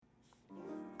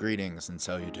Greetings and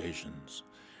salutations.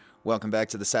 Welcome back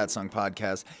to the Satsang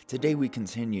Podcast. Today we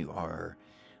continue our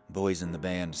Boys in the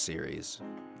Band series.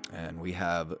 And we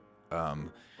have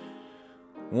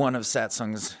one of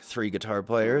Satsang's three guitar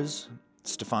players,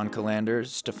 Stefan Kalander.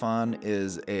 Stefan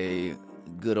is a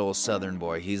good old Southern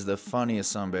boy. He's the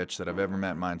funniest sumbitch that I've ever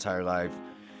met in my entire life.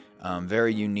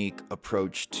 Very unique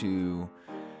approach to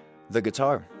the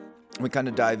guitar. We kind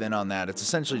of dive in on that. It's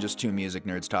essentially just two music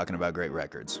nerds talking about great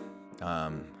records.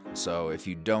 So if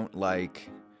you don't like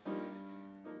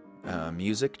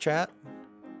music chat,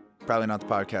 probably not the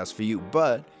podcast for you.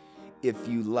 But if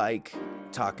you like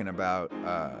talking about,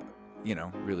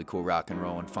 really cool rock and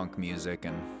roll and funk music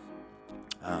and,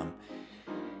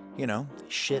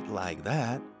 shit like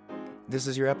that, this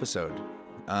is your episode.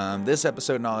 This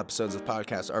episode and all episodes of the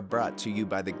podcast are brought to you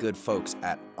by the good folks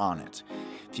at Onnit.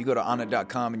 If you go to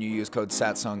onnit.com and you use code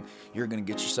SATSUNG, you're going to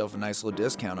get yourself a nice little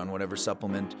discount on whatever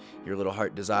supplement your little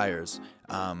heart desires.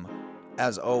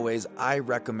 As always, I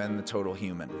recommend the Total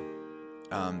Human.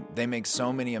 They make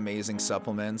so many amazing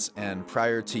supplements, and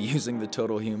prior to using the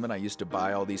Total Human, I used to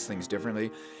buy all these things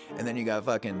differently, and then you got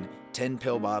fucking 10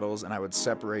 pill bottles, and I would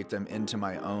separate them into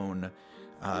my own,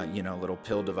 little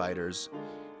pill dividers.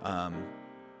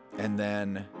 And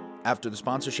then after the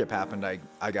sponsorship happened,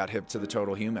 I got hip to the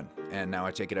Total Human, and now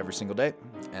I take it every single day,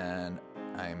 and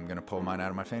I'm going to pull mine out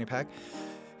of my fanny pack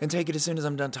and take it as soon as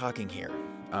I'm done talking here.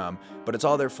 But it's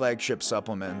all their flagship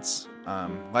supplements.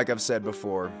 Like I've said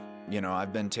before,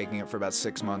 I've been taking it for about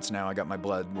 6 months now. I got my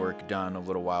blood work done a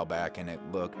little while back, and it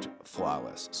looked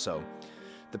flawless. So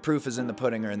the proof is in the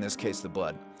pudding, or in this case, the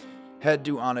blood. Head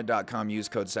to onnit.com, use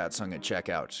code SATSUNG at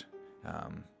checkout.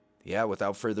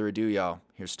 Without further ado, y'all,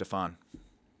 here's Stefan.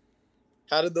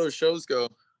 How did those shows go?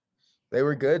 They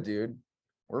were good, dude.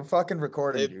 We're fucking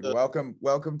recording, dude.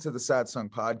 Welcome to the Satsang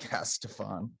Podcast,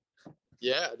 Stefan.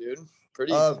 Yeah, dude.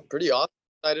 Pretty awesome.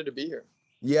 Excited to be here.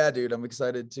 Yeah, dude. I'm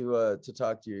excited to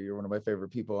talk to you. You're one of my favorite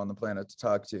people on the planet to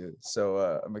talk to.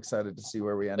 So I'm excited to see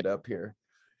where we end up here.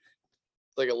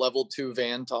 It's like a level 2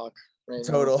 van talk right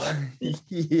Total.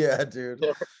 Yeah, dude.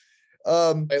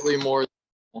 Slightly more.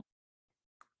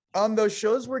 Those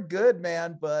shows were good,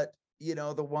 man, but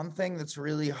the one thing that's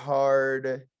really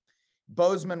hard,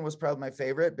 Bozeman was probably my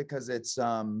favorite because it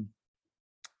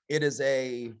is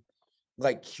a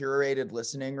like curated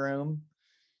listening room.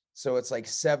 So it's like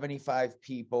 75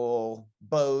 people.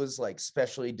 Bose like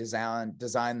specially designed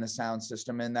the sound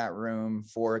system in that room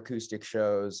for acoustic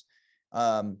shows.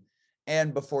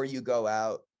 And before you go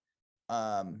out,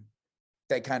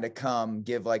 they kind of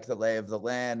give like the lay of the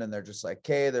land, and they're just like,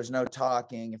 okay, there's no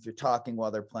talking. If you're talking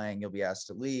while they're playing, you'll be asked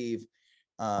to leave.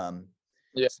 So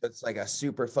it's like a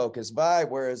super focused vibe.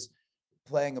 Whereas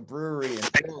playing a brewery in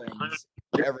Billings,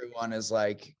 everyone is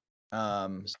like,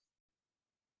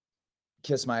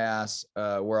 kiss my ass.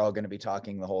 We're all going to be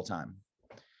talking the whole time.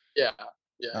 Yeah,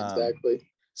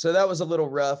 exactly. So that was a little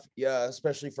rough. Yeah,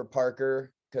 especially for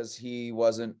Parker, because he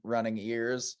wasn't running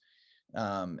ears.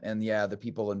 The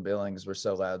people in Billings were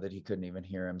so loud that he couldn't even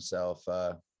hear himself.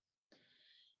 I'm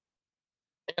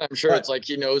sure it's like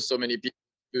he knows so many people,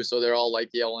 so they're all like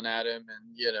yelling at him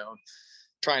and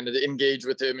trying to engage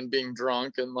with him and being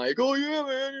drunk and like, oh yeah,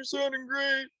 man, you're sounding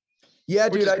great. Yeah,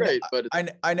 dude,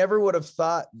 I never would have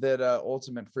thought that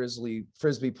ultimate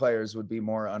frisbee players would be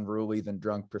more unruly than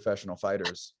drunk professional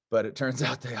fighters, but it turns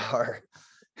out they are.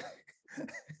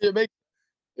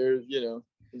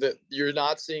 That you're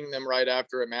not seeing them right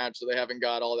after a match, so they haven't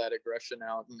got all that aggression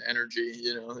out and energy.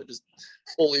 They're just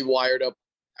fully wired up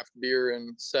after beer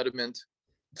and sediment.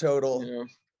 Total.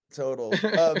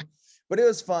 But it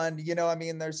was fun.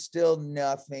 There's still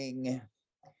nothing.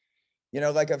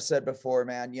 Like I've said before,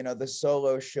 man. The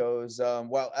solo shows,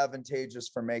 while advantageous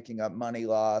for making up money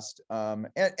lost,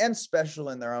 and special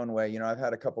in their own way. I've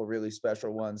had a couple really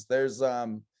special ones. There's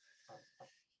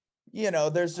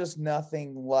there's just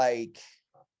nothing like.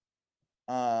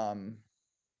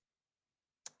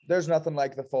 There's nothing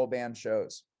like the full band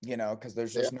shows, because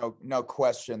there's just no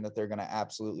question that they're going to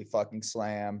absolutely fucking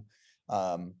slam.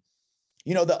 The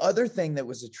other thing that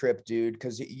was a trip, dude,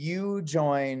 because you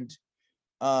joined,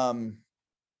 before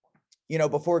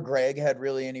Greg had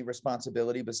really any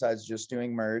responsibility besides just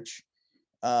doing merch,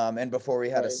 and before we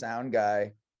had a sound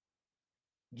guy,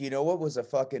 what was a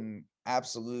fucking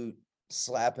absolute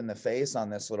slap in the face on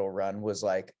this little run was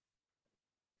like,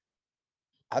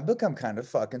 I've become kind of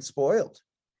fucking spoiled,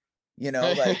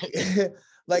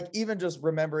 like even just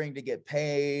remembering to get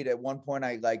paid. At one point,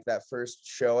 I like that first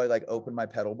show, I like opened my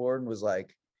pedal board and was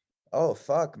like, oh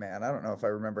fuck, man, I don't know if I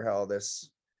remember how all this,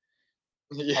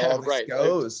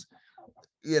 goes,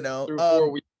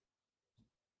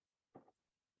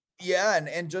 Yeah,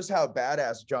 and just how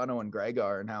badass Jono and Greg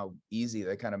are and how easy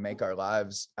they kind of make our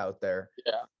lives out there.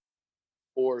 Yeah,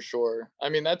 for sure. I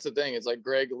mean, that's the thing. It's like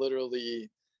Greg literally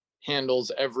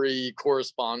handles every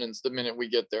correspondence the minute we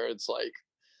get there. It's like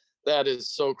that is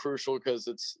so crucial because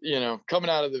it's, you know, coming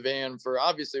out of the van for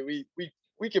obviously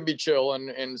we can be chill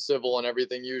and civil and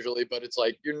everything usually, but it's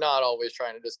like you're not always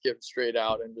trying to just give straight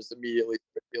out and just immediately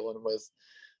dealing with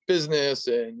business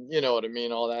and you know what I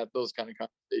mean, all that, those kind of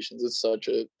conversations. It's such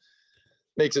a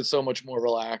makes it so much more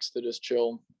relaxed to just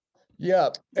chill. Yeah,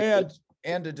 and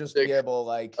to just be able,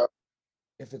 like,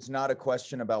 if it's not a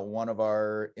question about one of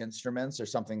our instruments or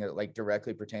something that like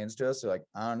directly pertains to us, so like,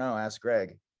 I don't know, ask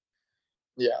Greg.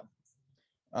 Yeah.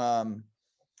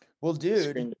 Well,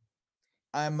 dude,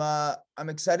 I'm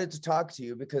excited to talk to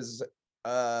you because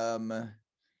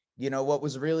you know what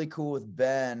was really cool with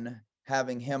Ben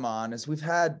having him on is we've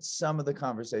had some of the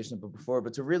conversations before,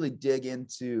 but to really dig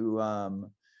into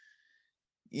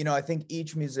you know, I think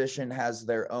each musician has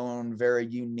their own very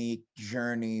unique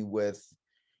journey with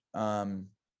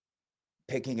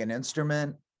picking an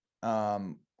instrument.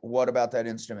 What about that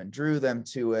instrument drew them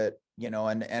to it, you know,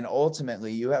 and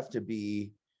ultimately you have to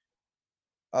be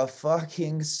a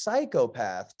fucking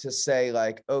psychopath to say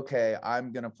like, okay,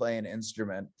 I'm going to play an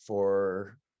instrument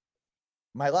for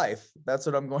my life. That's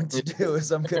what I'm going to do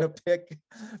is I'm going to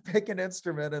pick an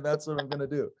instrument and that's what I'm going to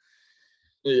do.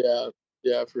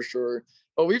 Yeah, for sure.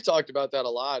 But we've talked about that a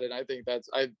lot. And I think that's,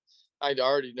 I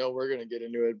already know we're going to get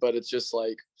into it, but it's just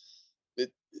like,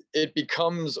 it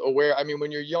becomes aware. I mean,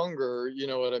 when you're younger, you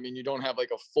know what I mean? You don't have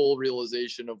like a full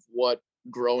realization of what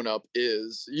grown up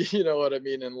is, you know what I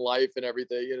mean, in life and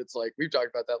everything. And it's like, we've talked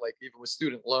about that, like even with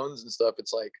student loans and stuff.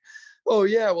 It's like, oh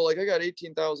yeah, well, like I got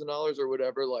 $18,000 or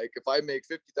whatever. Like if I make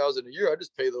 50,000 a year, I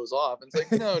just pay those off. And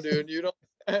it's like, no, dude, you don't.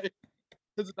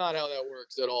 It's not how that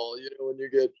works at all, you know, when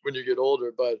you get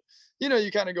older. But you know,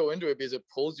 you kind of go into it because it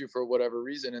pulls you for whatever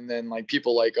reason. And then like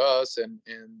people like us and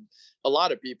a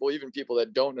lot of people, even people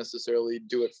that don't necessarily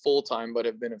do it full time but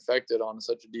have been affected on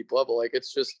such a deep level, like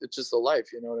it's just a life,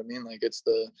 you know what I mean? Like it's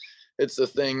the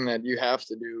thing that you have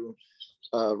to do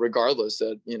regardless,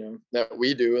 that you know that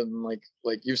we do. And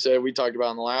like you said, we talked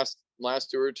about in the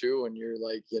last tour too, when you're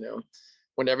like, you know,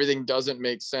 when everything doesn't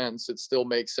make sense, it still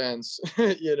makes sense.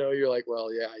 You know, you're like,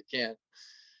 well, yeah, I can't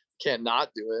not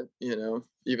do it, you know,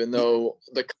 even though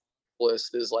the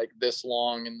list is like this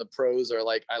long and the pros are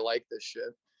like, I like this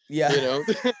shit. Yeah, you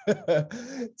know.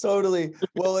 totally.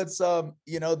 Well, it's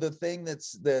you know, the thing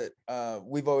that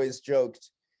we've always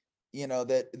joked, you know,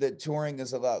 that touring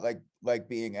is a lot like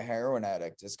being a heroin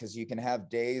addict, is because you can have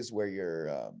days where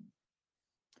you're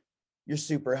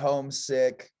super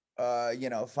homesick, you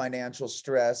know, financial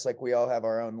stress, like we all have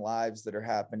our own lives that are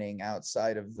happening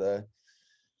outside of the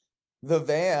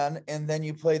van, and then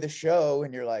you play the show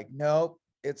and you're like, nope,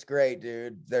 it's great,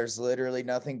 dude, there's literally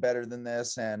nothing better than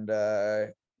this. And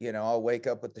you know, I'll wake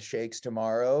up with the shakes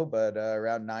tomorrow, but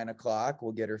around 9 o'clock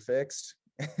we'll get her fixed.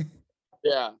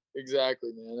 Yeah,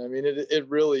 exactly, man. I mean, it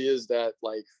really is that,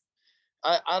 like,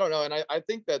 I don't know. And I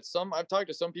think that I've talked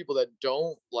to some people that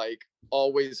don't like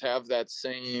always have that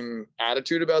same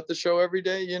attitude about the show every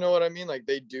day. You know what I mean? Like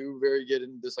they do very get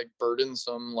into this like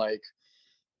burdensome, like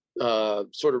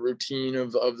sort of routine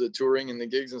of the touring and the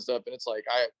gigs and stuff. And it's like,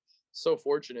 so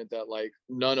fortunate that like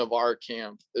none of our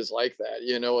camp is like that.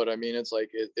 You know what I mean? It's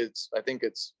like, I think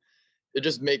it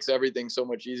just makes everything so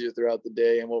much easier throughout the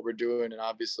day and what we're doing. And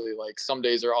obviously, like some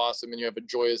days are awesome and you have a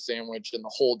joyous sandwich and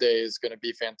the whole day is going to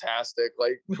be fantastic,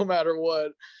 like no matter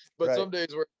what. But Right. some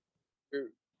days where,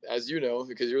 as you know,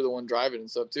 because you're the one driving and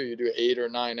stuff too, you do 8 or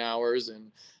 9 hours and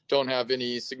don't have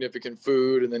any significant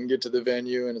food and then get to the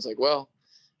venue and it's like, well,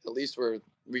 at least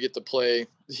we get to play,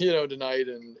 you know, tonight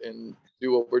and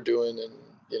do what we're doing. And,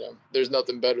 you know, there's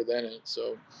nothing better than it.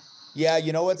 So, Yeah,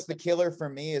 you know what's the killer for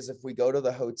me is if we go to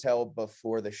the hotel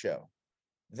before the show,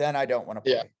 then I don't want to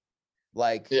yeah, play.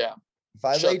 Like, yeah. if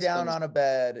I lay Shuts down things. on a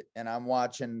bed and I'm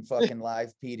watching fucking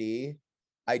live PD,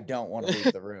 I don't want to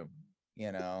leave the room,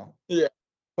 you know. Yeah.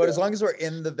 But as Yeah. long as we're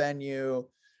in the venue,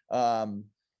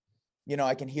 you know,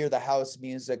 I can hear the house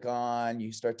music on,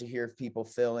 you start to hear people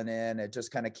filling in. It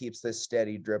just kind of keeps this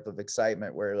steady drip of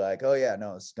excitement where like, oh yeah,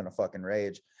 no, it's gonna fucking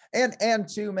rage. And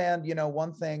too, man, you know,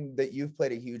 one thing that you've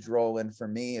played a huge role in for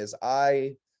me is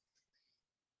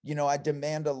you know, I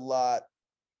demand a lot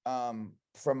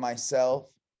from myself,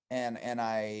 and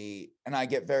I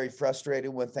get very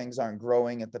frustrated when things aren't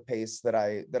growing at the pace that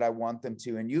I want them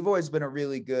to. And you've always been a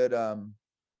really good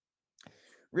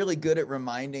at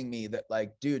reminding me that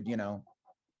like, dude, you know,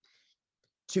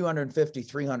 250,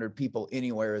 300 people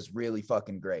anywhere is really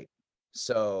fucking great.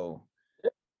 So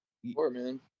Sure,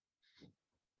 man.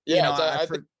 you know, It's I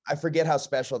think I forget how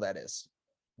special that is,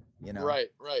 you know? right,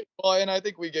 right. Well, and I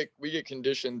think we get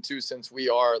conditioned too, since we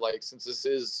are like, since this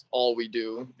is all we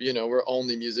do, we're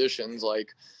only musicians,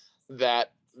 like that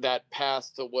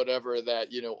path to whatever that,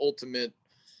 ultimate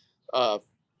uh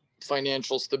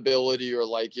financial stability, or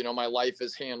like, my life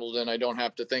is handled and I don't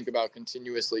have to think about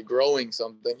continuously growing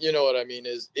something, you know what I mean,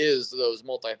 is those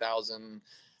multi-thousand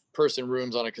person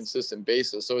rooms on a consistent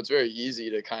basis. So it's very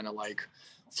easy to kind of like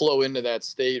flow into that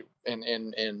state and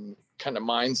kind of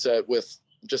mindset with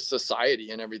just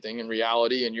society and everything and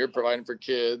reality, and you're providing for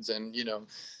kids and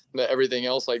everything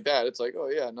else like that. It's like, oh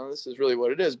yeah, no, this is really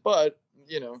what it is. But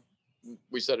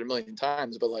we said it a million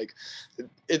times, but like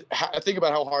I think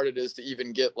about how hard it is to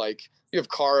even get, like, you have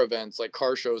car events like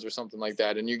car shows or something like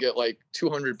that, and you get like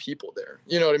 200 people there,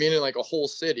 you know what I mean, in like a whole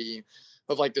city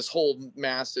of like this whole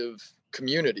massive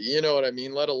community, you know what I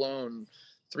mean, let alone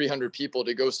 300 people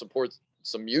to go support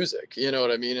some music, you know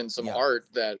what I mean, and some Yeah. art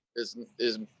that is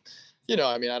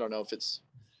I mean, I don't know if it's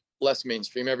less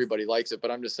mainstream, everybody likes it,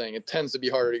 but I'm just saying it tends to be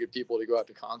harder to get people to go out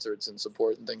to concerts and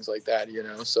support and things like that,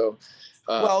 so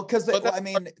Well, because but I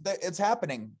mean, it's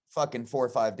happening fucking 4 or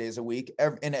 5 days a week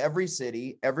in every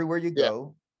city, everywhere you yeah,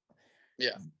 go.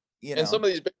 yeah. You And some know,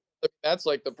 of these, that's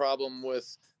like the problem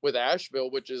with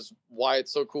Asheville, which is why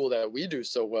it's so cool that we do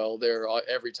so well there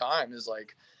every time, is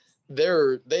like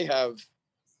they have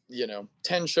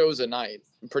 10 shows a night,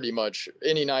 pretty much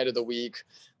any night of the week,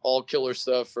 all killer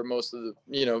stuff for most of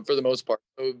the for the most part.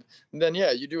 So then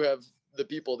yeah, you do have the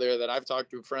people there that I've talked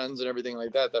to, friends and everything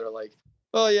like that, that are like,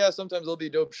 oh yeah, sometimes there'll be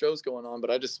dope shows going on, but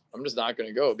I'm just not going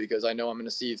to go because I know I'm going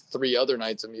to see 3 other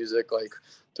nights of music like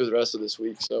through the rest of this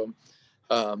week. So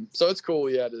it's cool,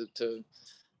 yeah,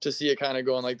 to see it kind of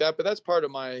going like that. But that's part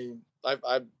of my,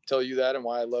 I tell you that, and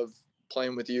why I love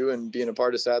playing with you and being a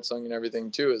part of Satsang and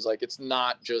everything too, is like, it's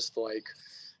not just like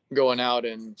going out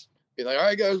and being like, all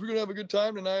right guys, we're gonna have a good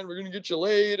time tonight and we're gonna get you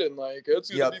laid and like it's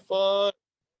gonna yep. be fun.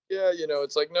 Yeah,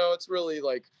 it's like, no, it's really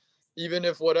like, even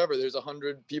if whatever, there's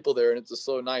 100 people there and it's a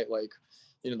slow night, like,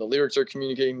 the lyrics are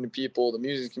communicating to people, the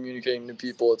music's communicating to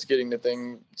people, it's getting the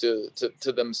thing to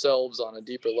themselves on a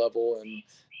deeper level.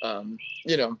 And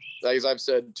as I've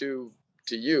said to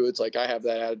you, it's like I have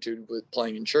that attitude with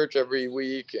playing in church every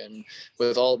week and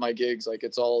with all of my gigs, like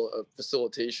it's all a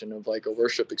facilitation of like a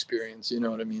worship experience, you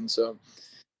know what I mean? So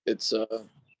it's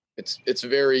it's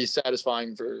very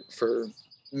satisfying for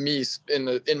me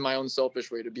in my own selfish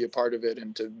way to be a part of it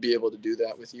and to be able to do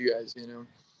that with you guys.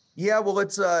 Yeah, well,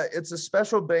 it's a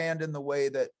special band in the way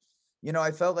that,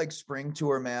 I felt like Spring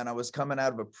Tour, man. I was coming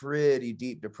out of a pretty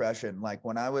deep depression. Like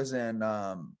when I was in,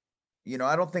 I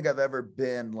don't think I've ever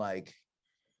been like,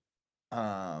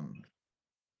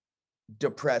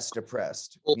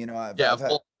 depressed. Well, yeah, I've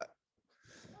had,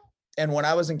 and when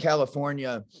I was in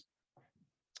California,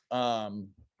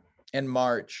 in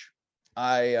March,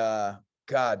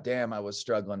 God damn, I was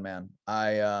struggling, man.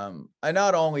 I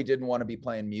not only didn't want to be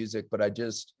playing music, but I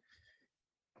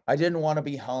didn't want to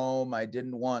be home. I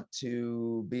didn't want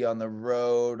to be on the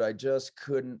road. I just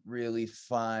couldn't really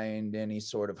find any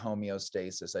sort of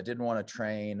homeostasis. I didn't want to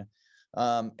train.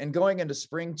 And going into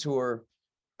Spring Tour,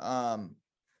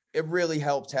 it really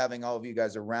helped having all of you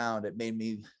guys around. It made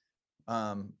me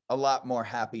a lot more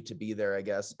happy to be there, I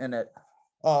guess. And it,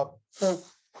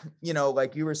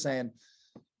 like you were saying,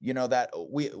 that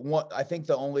I think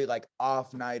the only like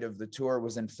off night of the tour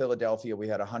was in Philadelphia. We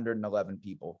had 111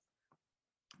 people.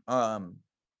 And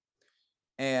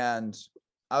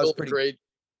I was pretty great.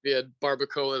 We had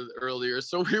barbacoa earlier,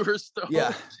 so we were stoked.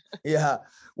 Yeah.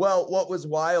 Well, what was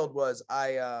wild was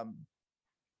I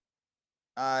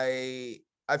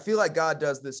feel like God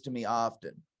does this to me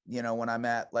often, when I'm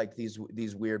at like these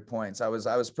weird points. I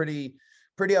was pretty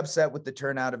upset with the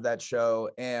turnout of that show.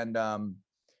 And,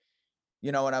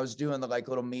 when I was doing the like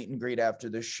little meet and greet after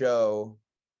the show,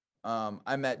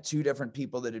 I met 2 different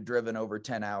people that had driven over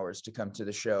 10 hours to come to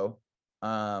the show.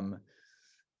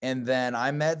 And then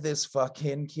I met this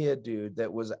fucking kid, dude,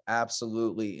 that was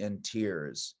absolutely in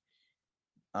tears.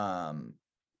 That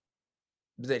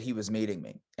he was meeting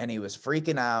me and he was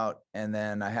freaking out. And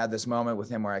then I had this moment with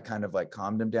him where I kind of like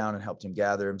calmed him down and helped him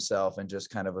gather himself and just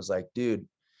kind of was like, dude,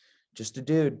 just a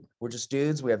dude. We're just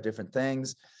dudes. We have different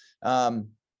things.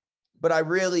 But I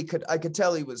could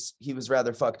tell he was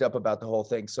rather fucked up about the whole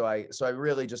thing. So I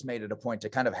really just made it a point to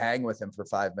kind of hang with him for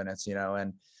 5 minutes,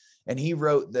 and he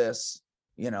wrote this,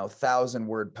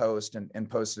 1,000-word post and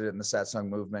posted it in the Satsang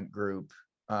Movement group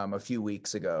a few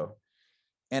weeks ago.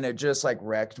 And it just like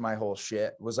wrecked my whole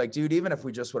shit. It was like, dude, even if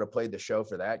we just would have played the show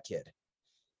for that kid,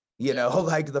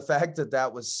 like the fact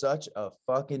that was such a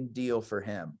fucking deal for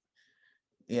him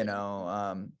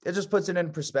It just puts it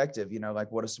in perspective,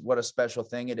 like what a special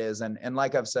thing it is. And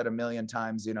like I've said a million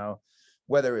times,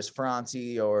 whether it's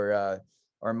Francie or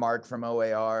Mark from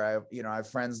OAR, I have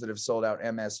friends that have sold out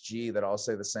MSG that all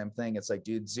say the same thing. It's like,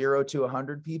 dude, 0 to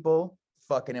 100 people,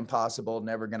 fucking impossible,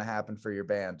 never going to happen for your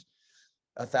band.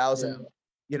 1,000,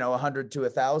 100 to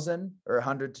 1,000 or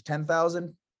 100 to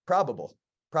 10,000,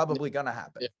 probably going to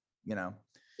happen,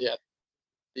 Yeah.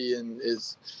 And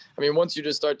once you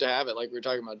just start to have it, like we were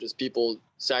talking about, just people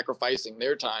sacrificing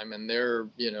their time and their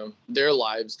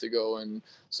lives to go and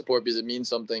support because it means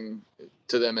something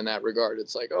to them in that regard.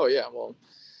 It's like, oh yeah, well,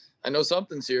 I know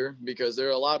something's here, because there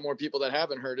are a lot more people that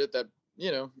haven't heard it, that,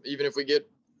 even if we get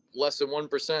less than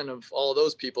 1% of all of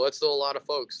those people, that's still a lot of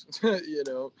folks,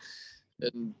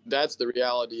 and that's the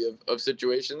reality of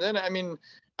situations. And I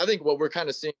think what we're kind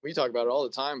of seeing, we talk about it all the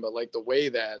time, but like the way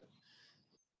that,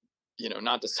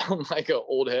 not to sound like an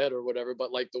old head or whatever,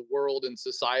 but like the world and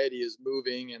society is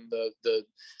moving, and the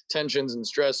tensions and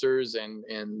stressors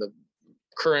and the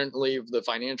currently the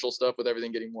financial stuff with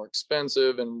everything getting more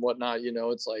expensive and whatnot,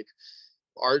 it's like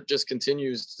art just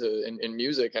continues to, and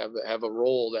music have a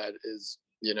role that is,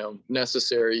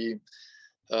 necessary,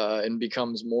 and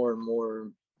becomes more and more,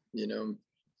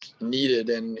 needed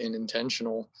and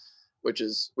intentional, which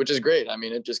is great.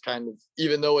 It just kind of,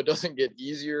 even though it doesn't get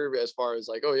easier as far as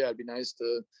like, oh yeah, it'd be nice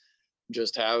to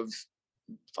just have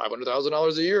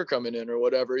 $500,000 a year coming in or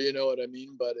whatever, you know what I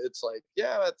mean? But it's like,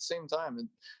 yeah, at the same time, and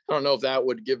I don't know if that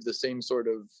would give the same sort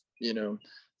of,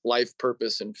 life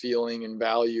purpose and feeling and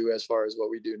value as far as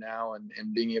what we do now, and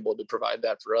being able to provide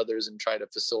that for others and try to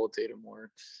facilitate a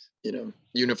more,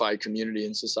 unified community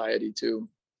and society too.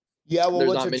 Yeah. Well,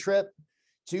 what's a trip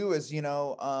too is,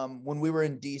 when we were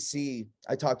in DC,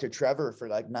 I talked to Trevor for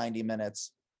like 90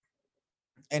 minutes,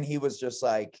 and he was just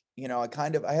like,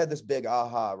 I had this big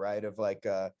aha, right, of like,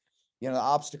 the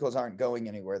obstacles aren't going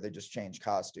anywhere, they just change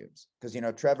costumes. Because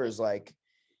Trevor's like,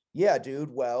 yeah, dude,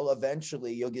 well,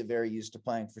 eventually you'll get very used to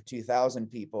playing for 2,000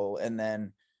 people, and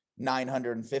then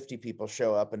 950 people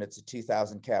show up and it's a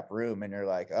 2,000 cap room, and you're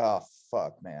like, oh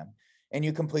fuck, man. And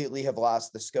you completely have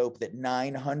lost the scope that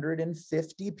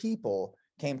 950 people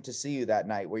came to see you that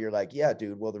night, where you're like, yeah,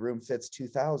 dude, well, the room fits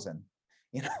 2,000,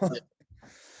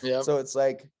 Yeah. So it's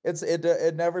like,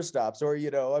 it never stops. Or,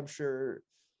 I'm sure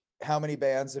how many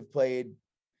bands have played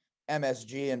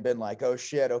MSG and been like, oh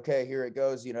shit, okay, here it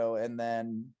goes, and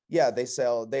then, yeah, they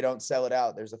don't sell it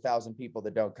out. There's 1,000 people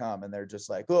that don't come, and they're just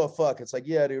like, oh fuck. It's like,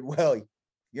 yeah, dude, well,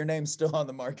 your name's still on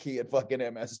the marquee at fucking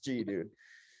MSG, dude.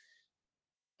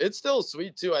 It's still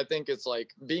sweet too. I think it's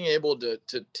like being able to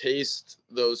taste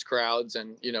those crowds,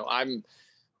 and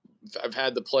I've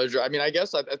had the pleasure. I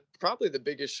guess probably the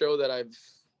biggest show that I've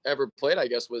ever played, I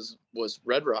guess, was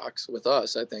Red Rocks with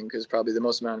us. I think is probably the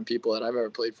most amount of people that I've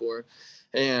ever played for,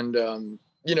 and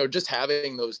just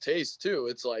having those tastes too.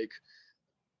 It's like,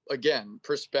 again,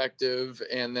 perspective,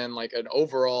 and then like an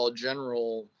overall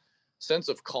general sense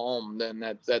of calm then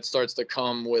that starts to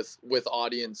come with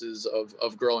audiences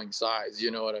of growing size, you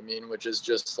know what I mean, which is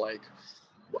just like,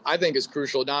 I think is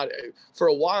crucial. Not for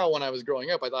a while when I was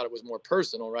growing up, I thought it was more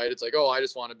personal, right? It's like, oh, I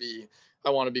want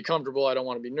to be comfortable, I don't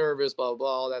want to be nervous, blah, blah,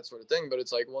 blah, that sort of thing. But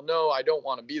it's like, well, no, I don't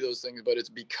want to be those things, but it's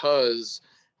because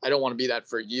I don't want to be that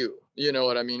for you, you know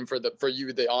what I mean, for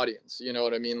you, the audience, you know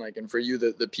what I mean, like, and for you,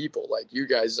 the people, like you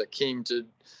guys that came to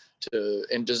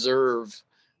and deserve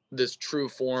this true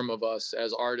form of us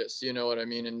as artists, you know what I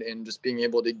mean, and just being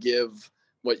able to give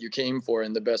what you came for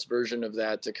and the best version of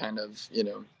that to kind of,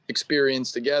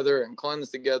 experience together and cleanse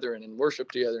together and worship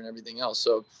together and everything else.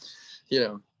 So,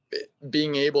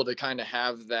 being able to kind of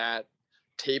have that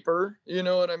taper, you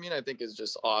know what I mean, I think is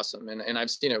just awesome. And I've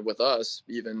seen it with us,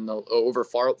 even though over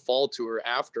fall tour,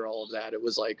 after all of that, it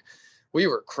was like we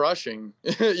were crushing,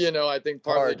 I think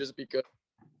partly just because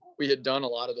we had done a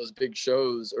lot of those big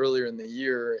shows earlier in the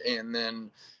year, and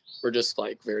then we're just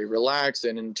like very relaxed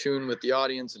and in tune with the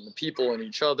audience and the people and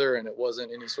each other, and it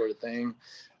wasn't any sort of thing.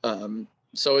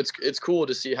 So it's cool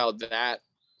to see how that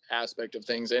aspect of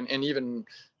things, and even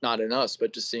not in us,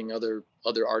 but just seeing other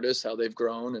artists, how they've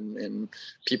grown, and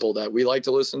people that we like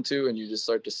to listen to, and you just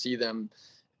start to see them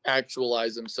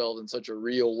actualize themselves in such a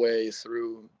real way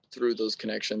through those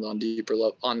connections on deeper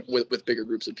level, with bigger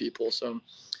groups of people. So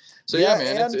yeah,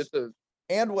 man,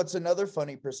 and what's another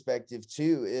funny perspective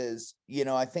too is,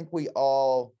 I think we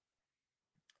all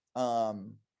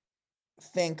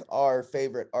think our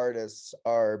favorite artists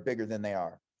are bigger than they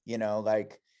are,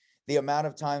 like the amount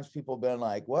of times people been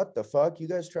like, what the fuck, you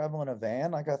guys travel in a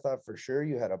van? Like, I thought for sure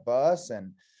you had a bus.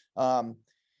 And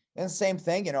same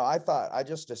thing, I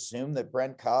just assumed that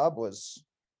Brent Cobb was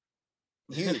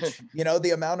huge. You know,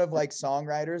 the amount of like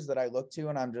songwriters that I look to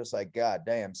and I'm just like, God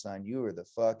damn, son, you are the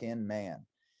fucking man.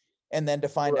 And then to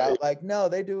find Right. out like, no,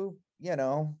 they do, you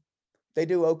know, they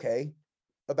do okay,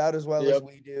 about as well as Yep.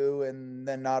 we do, and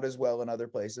then not as well in other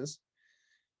places.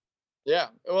 Yeah.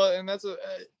 Well, and that's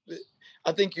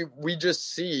I think we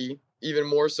just see even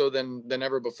more so than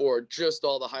ever before, just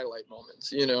all the highlight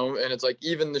moments, you know, and it's like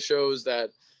even the shows that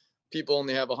people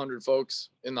only have 100 folks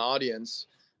in the audience,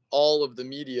 all of the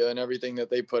media and everything that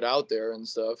they put out there and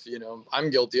stuff, you know, I'm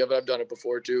guilty of it, I've done it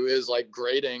before too, is like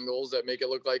great angles that make it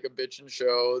look like a bitchin'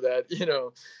 show, that, you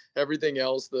know, everything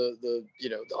else, the you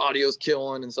know, the audio's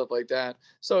killing and stuff like that.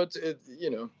 So it you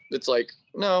know, it's like,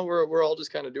 no, we're all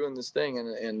just kind of doing this thing,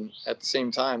 and at the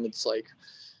same time it's like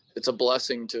it's a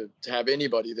blessing to have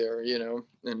anybody there, you know,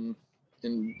 and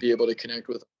be able to connect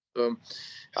with them.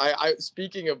 So I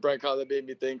speaking of Brent Cawthon, that made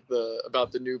me think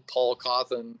about the new Paul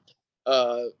Cawthon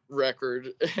record.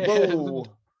 And Whoa.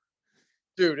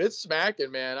 dude, it's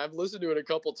smacking, man. I've listened to it a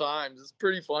couple times. It's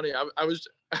pretty funny. I was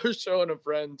I was showing a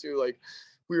friend too, like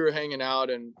we were hanging out,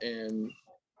 and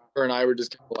her and I were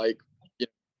just kind of like, you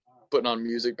know, putting on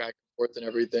music back and forth and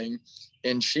everything.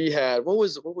 And she had what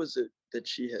was it that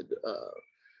she had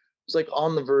was like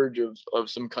on the verge of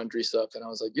some country stuff, and I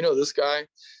was like, you know, this guy,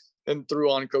 and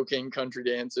threw on Cocaine Country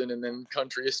Dancing and then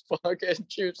Country as Fuck, and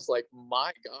she was just like,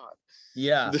 my God,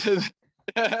 Yeah.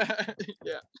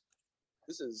 yeah,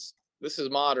 this is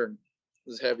modern,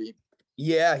 this is heavy.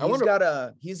 Yeah, I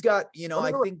wonder, he's got, you I know,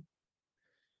 wonder what,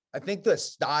 I think the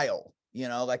style, you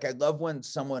know, like I love when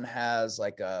someone has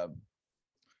like a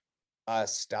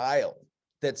style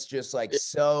that's just like,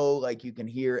 so like you can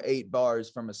hear 8 bars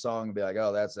from a song and be like,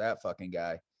 oh, that's that fucking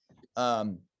guy.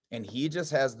 And he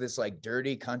just has this like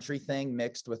dirty country thing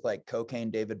mixed with like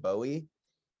cocaine David Bowie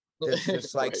that's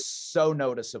just like right. so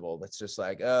noticeable. That's just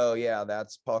like, oh yeah,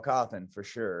 that's Paul Cawthon for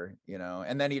sure, you know.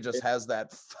 And then he just has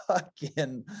that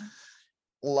fucking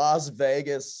Las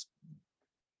Vegas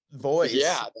voice.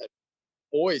 Yeah, that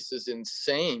voice is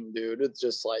insane, dude. It's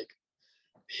just like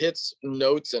hits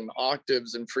notes and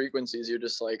octaves and frequencies. You're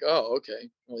just like, oh, okay,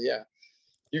 well, yeah,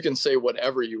 you can say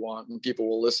whatever you want and people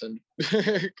will listen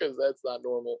because that's not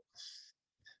normal.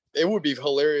 It would be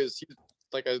hilarious.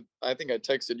 Like I think I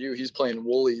texted you. He's playing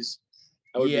Woolies.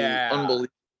 That would be Yeah.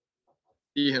 unbelievable.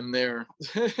 See him there.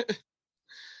 That'd be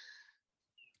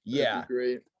Yeah.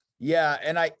 great. Yeah.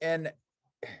 And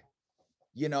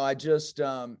you know, I just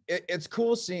it's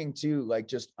cool seeing too, like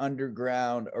just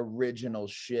underground original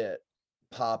shit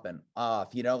popping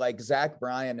off. You know, like Zach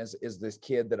Bryan is this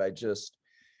kid that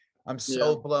I'm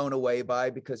so Yeah. blown away by,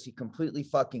 because he completely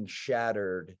fucking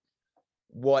shattered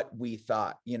what we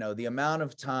thought. You know, the amount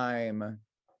of time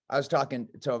I was talking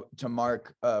to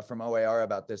Mark from OAR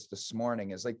about this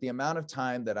morning, is like the amount of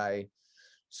time that I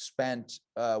spent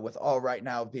with All Right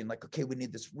Now being like, okay, we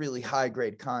need this really high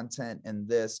grade content and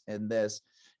this and this.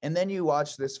 And then you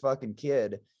watch this fucking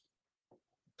kid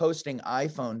posting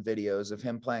iPhone videos of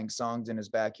him playing songs in his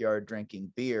backyard,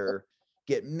 drinking beer,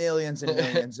 get millions and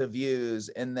millions of views.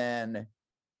 And then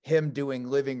him doing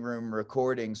living room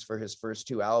recordings for his first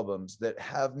 2 albums that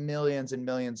have millions and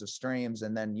millions of streams.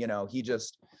 And then, you know, he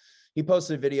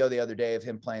posted a video the other day of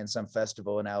him playing some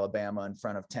festival in Alabama in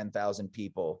front of 10,000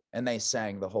 people, and they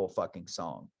sang the whole fucking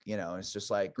song. You know, it's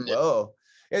just like, Yeah. whoa.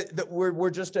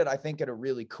 We're just I think, at a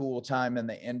really cool time in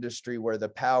the industry where the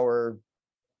power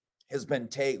has been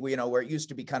you know, where it used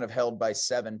to be kind of held by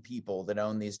 7 people that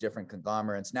own these different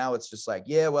conglomerates. Now it's just like,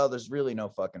 yeah, well, there's really no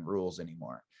fucking rules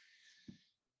anymore.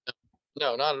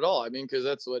 No, not at all. I mean, because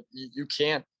that's what you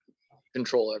can't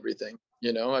control everything.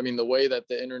 You know, I mean, the way that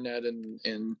the internet and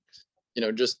you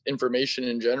know, just information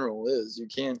in general is, you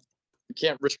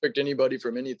can't restrict anybody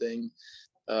from anything,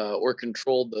 or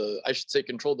I should say,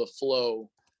 control the flow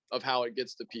of how it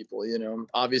gets to people. You know,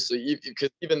 obviously, because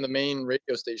even the main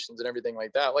radio stations and everything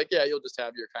like that, like, yeah, you'll just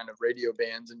have your kind of radio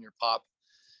bands and your pop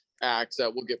acts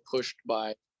that will get pushed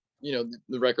by, you know,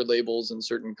 the record labels, and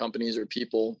certain companies or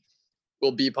people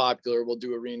will be popular, will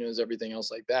do arenas, everything else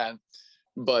like that.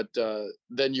 But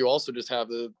then you also just have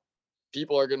the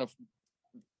people are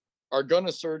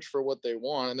gonna search for what they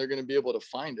want, and they're gonna be able to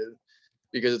find it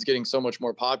because it's getting so much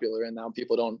more popular. And now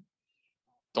people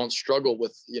don't struggle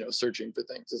with, you know, searching for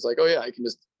things. It's like, oh yeah, I can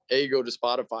just go to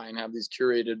Spotify and have these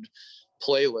curated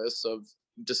playlists of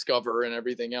Discover and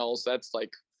everything else. That's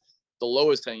like the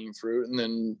lowest hanging fruit. And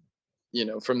then, you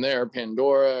know, from there,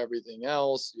 Pandora, everything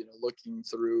else, you know, looking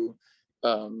through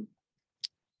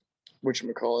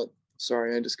whatchamacallit.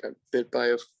 Sorry, I just got bit by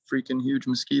a freaking huge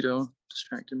mosquito,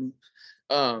 distracted me.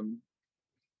 What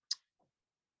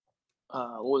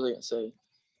was I gonna say?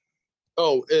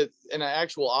 and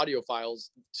actual audio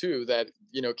files too that,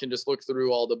 can just look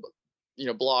through all the,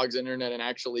 blogs, internet, and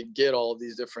actually get all of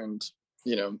these different,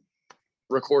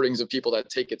 recordings of people that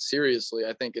take it seriously.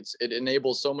 I think it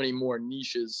enables so many more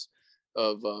niches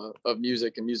of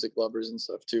music and music lovers and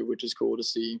stuff too, which is cool to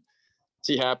see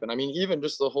happen. I mean, even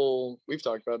just the whole, we've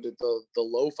talked about it, the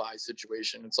lo-fi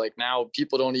situation. It's like now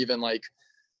people don't even like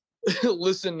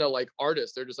listen to like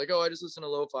artists. They're just like, oh, I just listen to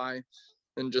lo-fi,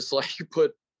 and just like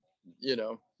put,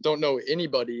 don't know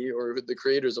anybody or the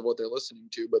creators of what they're listening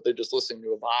to, but they're just listening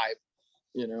to a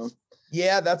vibe.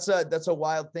 Yeah, that's a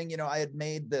wild thing. I had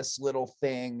made this little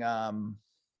thing,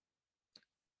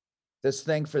 this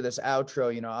thing for this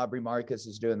outro. Aubrey Marcus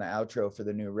is doing the outro for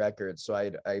the new record, so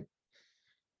I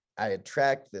had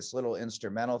tracked this little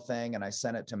instrumental thing and I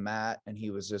sent it to Matt, and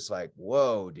he was just like,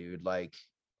 whoa, dude, like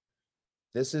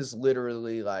this is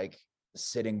literally like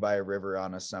sitting by a river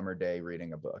on a summer day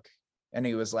reading a book. And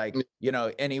he was like,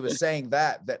 and he was saying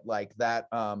that like that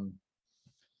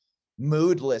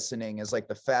mood listening is like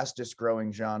the fastest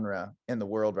growing genre in the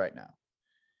world right now.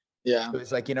 Yeah. So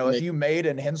it's like, if you made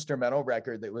an instrumental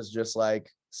record that was just like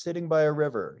sitting by a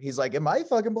river, he's like, it might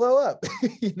fucking blow up.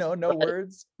 No right.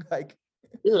 Words. Like,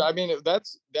 dude, I mean,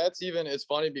 that's even, it's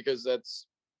funny because that's,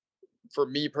 for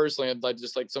me personally, like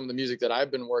just like some of the music that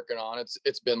I've been working on,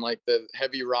 it's been like the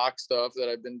heavy rock stuff that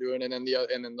I've been doing, and then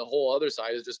the whole other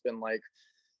side has just been like,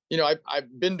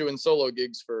 I've been doing solo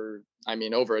gigs for, I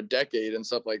mean, over a decade and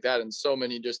stuff like that, and so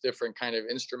many just different kind of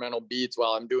instrumental beats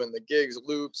while I'm doing the gigs,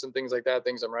 loops and things like that,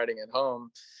 things I'm writing at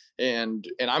home, and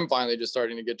I'm finally just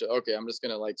starting to get to, okay, I'm just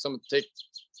gonna like take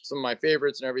some of my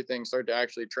favorites and everything, start to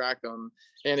actually track them,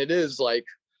 and it is like,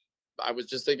 I was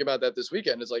just thinking about that this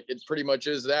weekend. It's like, it pretty much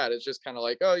is that. It's just kind of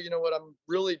like, oh, you know what? I'm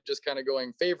really just kind of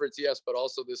going favorites, yes, but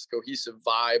also this cohesive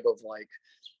vibe of like,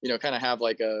 kind of have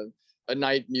like a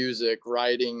night music,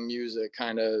 writing music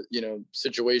kind of,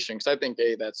 situation. Cause I think,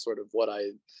 that's sort of what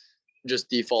I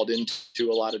just default into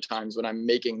a lot of times when I'm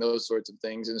making those sorts of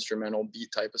things, instrumental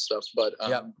beat type of stuff. But,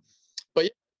 but yeah,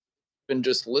 been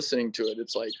just listening to it.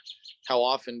 It's like, how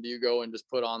often do you go and just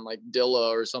put on like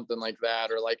Dilla or something like that,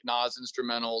 or like Nas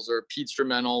instrumentals or Pete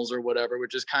instrumentals or whatever,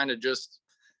 which is kind of just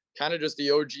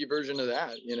the OG version of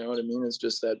that. You know what I mean? It's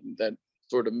just that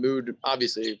sort of mood.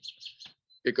 Obviously,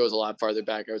 it goes a lot farther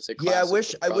back. I would say.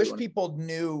 Classic, I wish people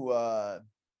knew.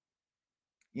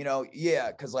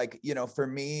 Because like for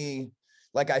me,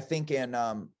 like I think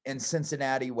in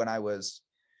Cincinnati when I was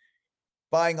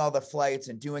buying all the flights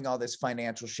and doing all this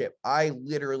financial shit, I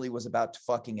literally was about to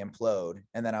fucking implode.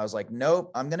 And then I was like,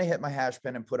 nope, I'm going to hit my hash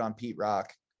pin and put on Pete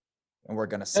Rock and we're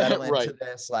going to settle into right.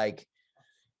 this. Like,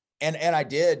 and I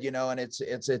did, and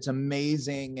it's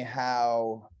amazing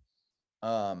how,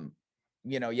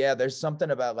 there's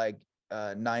something about like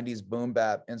 90s boom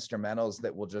bap instrumentals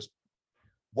that will just,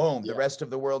 boom, the rest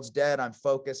of the world's dead. I'm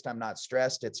focused. I'm not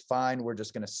stressed. It's fine. We're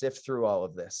just going to sift through all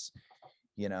of this,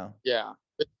 Yeah.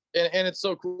 And it's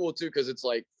so cool too, because it's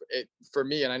like, for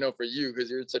me, and I know for you, because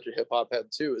you're such a hip hop head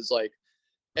too, is like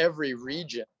every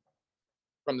region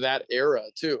from that era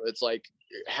too. It's like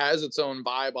it has its own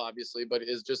vibe, obviously, but it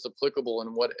is just applicable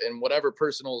in whatever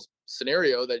personal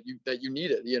scenario that you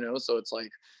need it. So it's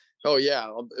like, oh yeah,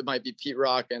 it might be Pete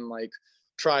Rock and like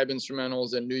Tribe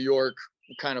instrumentals and New York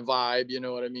kind of vibe, you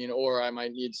know what I mean? Or I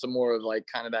might need some more of like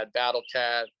kind of that Battle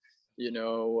Cat,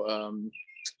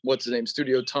 what's his name,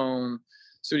 Studio Ton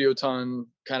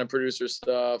kind of producer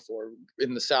stuff, or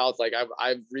in the South, like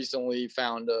I've recently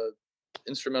found a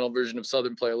instrumental version of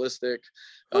Southern Playalistic,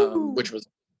 which was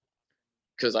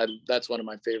because that's one of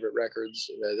my favorite records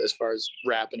as far as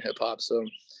rap and hip hop. So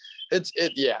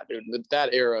yeah, dude,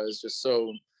 that era is just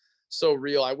so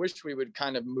real. I wish we would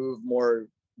kind of move more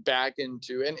back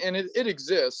into, and it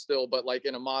exists still, but like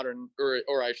in a modern,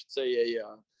 or I should say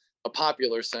a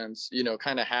popular sense,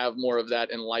 kind of have more of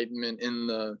that enlightenment in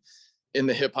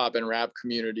the hip hop and rap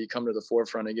community come to the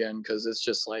forefront again. Cause it's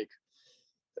just like,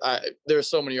 there's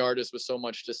so many artists with so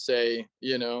much to say,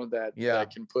 that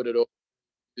can put it over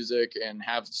music and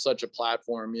have such a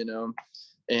platform,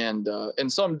 and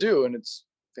some do, and it's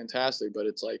fantastic, but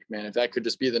it's like, man, if that could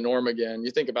just be the norm again.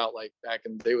 You think about like back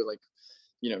in the day with like,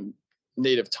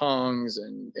 Native Tongues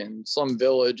and Slum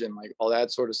Village and like all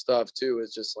that sort of stuff too,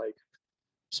 is just like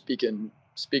speaking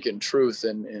truth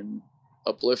and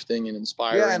uplifting and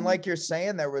inspiring. Yeah, and like you're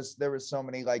saying, there was so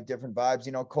many like different vibes.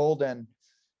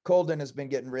 Colden has been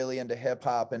getting really into hip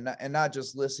hop and not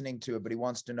just listening to it, but he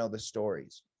wants to know the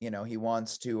stories. He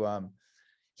wants to.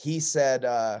 He said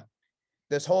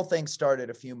this whole thing started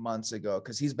a few months ago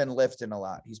because he's been lifting a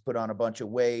lot. He's put on a bunch of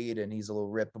weight and he's a little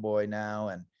ripped boy now.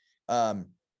 And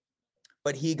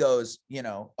but he goes, you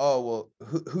know, oh, well,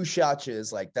 who shot you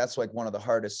is like, that's like one of the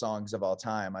hardest songs of all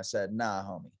time. I said, nah,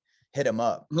 homie, Hit 'Em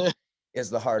Up is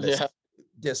the hardest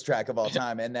diss track of all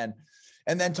time. And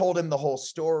then told him the whole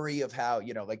story of how,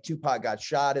 you know, like Tupac got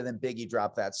shot and then Biggie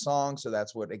dropped that song. So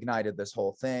that's what ignited this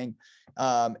whole thing.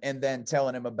 And then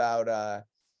telling him about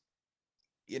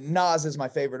Nas is my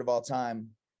favorite of all time.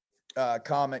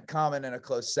 Common in a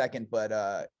close second,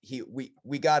 but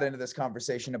we got into this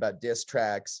conversation about diss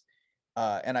tracks,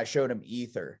 and I showed him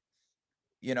Ether,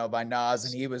 you know, by Nas,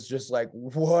 and he was just like,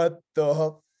 what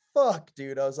the fuck,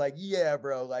 dude? I was like, yeah,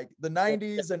 bro, like the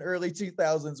 90s and early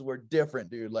 2000s were different,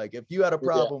 dude. Like if you had a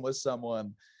problem with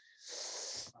someone,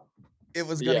 it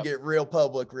was gonna get real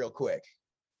public real quick.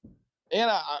 And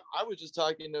I was just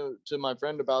talking to my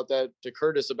friend about that, to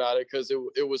Curtis about it, because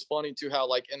it was funny too how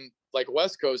like in like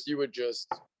West Coast you would just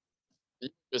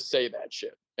say that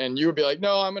shit and you would be like,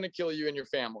 no, I'm gonna kill you and your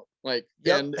family, like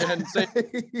and say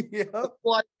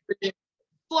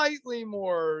slightly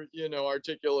more, you know,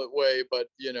 articulate way, but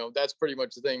you know that's pretty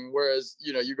much the thing. Whereas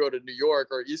you know you go to New York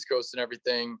or East Coast and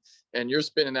everything, and you're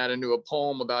spinning that into a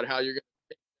poem about how you're gonna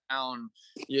take down,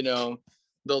 you know,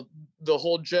 the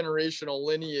whole generational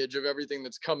lineage of everything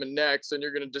that's coming next, and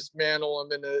you're going to dismantle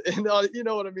them in you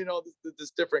know what I mean, all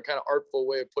this different kind of artful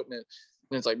way of putting it.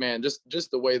 And it's like, man,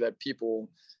 just the way that people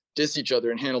diss each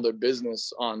other and handle their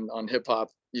business on hip hop,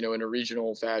 you know, in a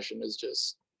regional fashion is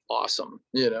just awesome,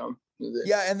 you know.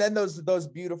 Yeah, and then those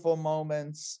beautiful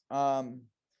moments,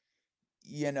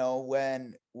 you know,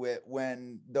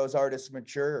 when those artists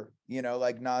mature, you know,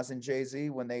 like Nas and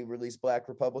Jay-Z, when they released Black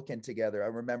Republican together, I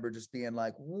remember just being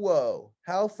like, whoa,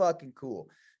 how fucking cool.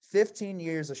 15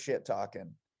 years of shit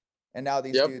talking. And now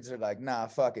these dudes are like, nah,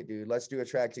 fuck it, dude. Let's do a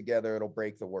track together. It'll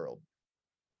break the world.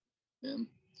 And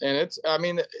it's, I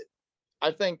mean,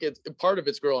 I think it's part of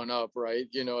it's growing up, right?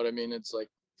 You know what I mean? It's like,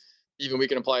 even we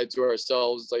can apply it to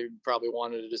ourselves. It's like we probably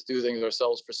wanted to just do things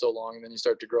ourselves for so long, and then you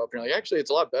start to grow up and you're like, actually, it's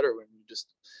a lot better when you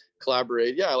just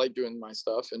collaborate. Yeah, I like doing my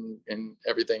stuff and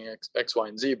everything X, Y,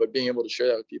 and Z, but being able to share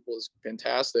that with people is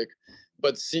fantastic.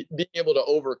 But being able to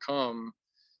overcome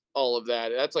all of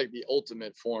that, that's like the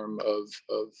ultimate form of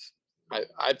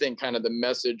I think kind of the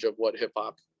message of what hip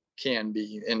hop can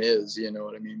be and is. You know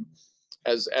what I mean?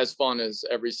 As fun as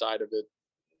every side of it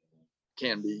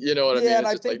can be, you know what I mean? Yeah, and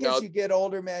I think as you get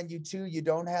older, man, you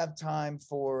don't have time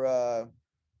for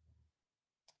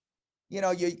you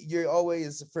know, you're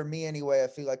always, for me anyway, I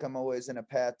feel like I'm always in a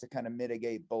path to kind of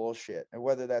mitigate bullshit, and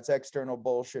whether that's external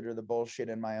bullshit or the bullshit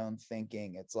in my own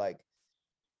thinking. It's like,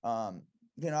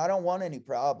 you know, I don't want any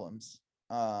problems.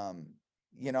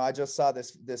 You know, I just saw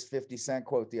this 50 Cent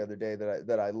quote the other day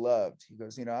that I loved. He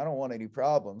goes, you know, I don't want any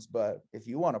problems, but if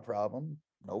you want a problem,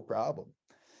 no problem.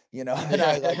 You know, and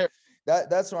I like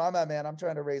that's where I'm at, man. I'm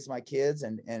trying to raise my kids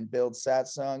and build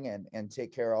Satsang and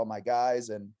take care of all my guys.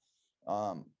 And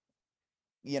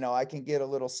you know, I can get a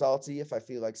little salty if I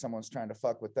feel like someone's trying to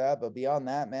fuck with that. But beyond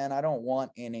that, man, I don't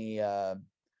want any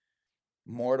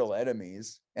mortal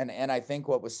enemies. And I think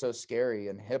what was so scary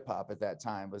in hip hop at that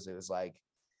time was it was like,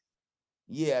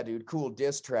 yeah, dude, cool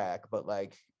diss track, but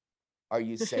like, are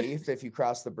you safe if you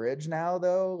cross the bridge now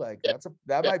though? Like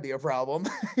that might be a problem,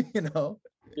 you know.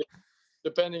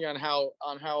 Depending on how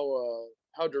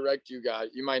direct you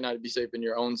got, you might not be safe in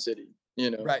your own city,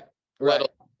 you know. Right. Where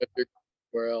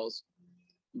else?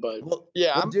 But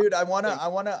dude, I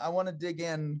wanna dig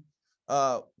in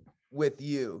with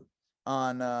you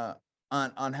on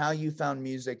how you found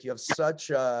music. You have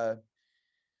such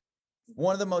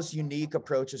one of the most unique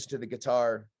approaches to the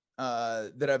guitar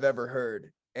that I've ever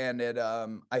heard. And it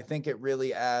I think it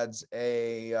really adds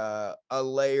a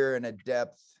layer and a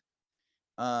depth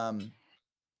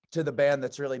to the band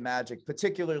that's really magic,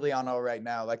 particularly on All Right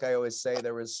Now. Like I always say,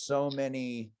 there was so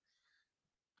many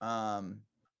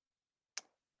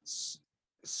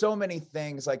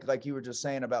things like you were just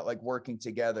saying about like working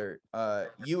together.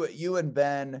 You and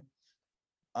Ben,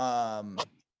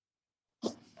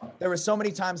 there were so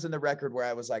many times in the record where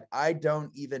I was like, I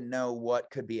don't even know what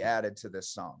could be added to this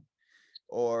song.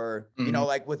 Or, you know,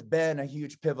 like with Ben, a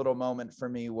huge pivotal moment for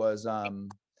me was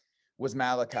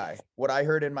Malachi. What I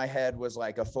heard in my head was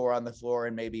like a 4 on the floor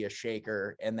and maybe a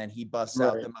shaker. And then he busts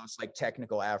out the most like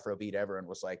technical Afro beat ever and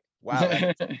was like, wow,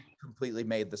 that completely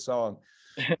made the song.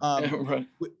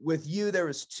 With you, there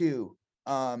was two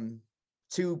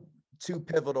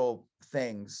pivotal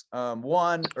things.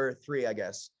 One or three, I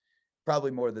guess,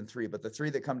 probably more than three, but the three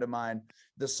that come to mind: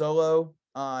 the solo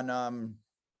on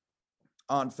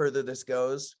Further This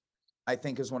Goes, I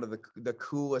think is one of the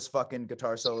coolest fucking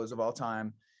guitar solos of all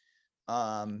time.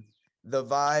 The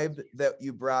vibe that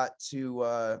you brought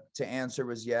to Answer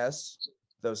Was Yes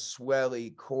those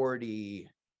swelly, chordy.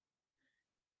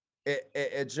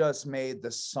 It just made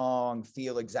the song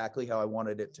feel exactly how I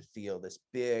wanted it to feel. This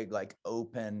big, like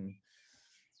open,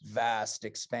 vast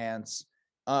expanse.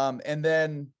 And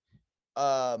then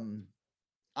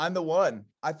I'm the One.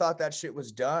 I thought that shit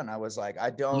was done. I was like,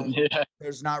 Yeah.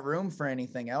 there's not room for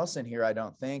anything else in here, I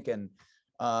don't think. And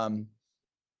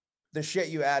the shit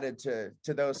you added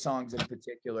to those songs in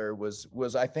particular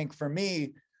was I think for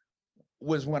me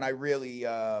was when I really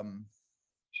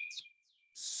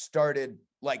started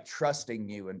like trusting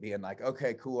you and being like,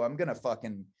 okay, cool, I'm gonna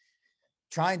fucking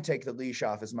try and take the leash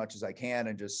off as much as I can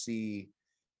and just see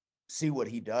what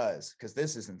he does, because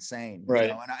this is insane, you Right.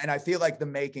 know. And I feel like the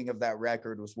making of that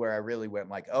record was where I really went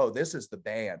like, oh, this is the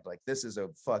band, like this is a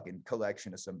fucking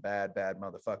collection of some bad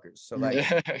motherfuckers. So like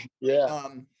Yeah.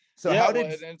 so Yeah. how Well,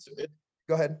 did it's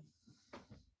go ahead.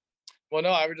 well, no,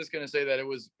 I was just gonna say that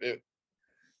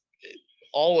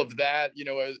all of that, you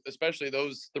know, especially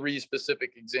those three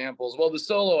specific examples. Well, the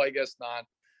solo, I guess not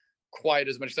quite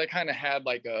as much. I kind of had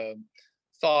like a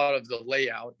thought of the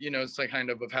layout, you know, it's like kind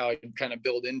of how I can kind of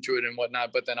build into it and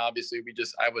whatnot. But then obviously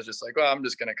I was just like, well, I'm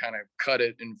just gonna kind of cut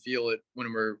it and feel it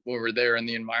when we're there in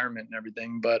the environment and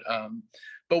everything. But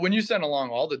when you send along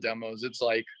all the demos, it's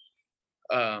like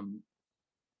um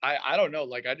I don't know,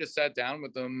 like I just sat down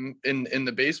with them in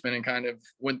the basement and kind of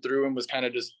went through and was kind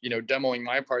of just, you know, demoing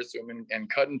my parts to him and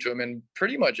cutting to him, and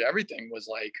pretty much everything was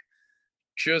like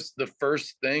just the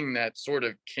first thing that sort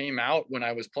of came out when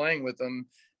I was playing with them.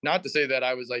 Not to say that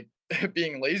I was like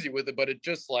being lazy with it, but it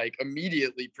just like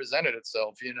immediately presented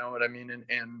itself, you know what I mean?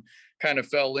 And kind of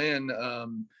fell in.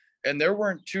 And there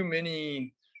weren't too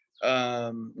many,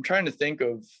 I'm trying to think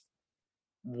of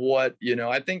what, you know,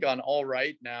 I think on All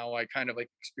Right Now, I kind of like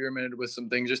experimented with some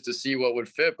things just to see what would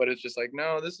fit, but it's just like,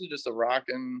 no, this is just a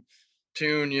rockin'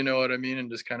 tune, you know what I mean? And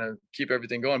just kind of keep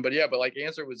everything going. But yeah, but like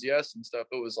Answer Was Yes and stuff,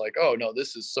 it was like, oh no,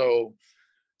 this is so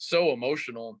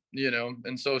emotional, you know,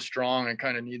 and so strong, and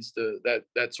kind of needs to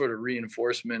that sort of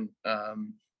reinforcement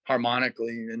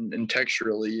harmonically and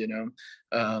texturally, you know.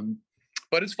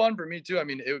 But it's fun for me too. I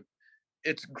mean,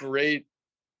 it's great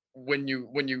when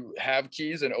you have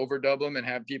keys and overdub them and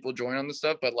have people join on the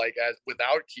stuff, but like as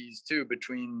without keys too,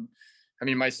 between I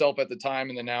mean myself at the time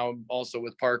and then now also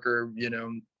with Parker, you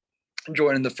know,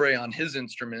 joining the fray on his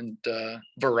instrument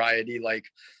variety, like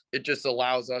it just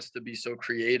allows us to be so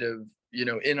creative, you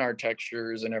know, in our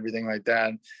textures and everything like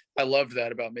that. I loved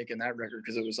that about making that record,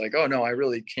 because it was like, oh no, I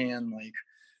really can like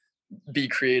be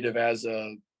creative as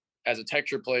a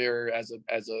texture player, as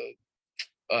a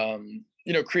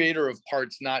you know, creator of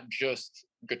parts, not just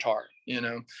guitar, you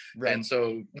know. Right. And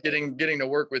so getting to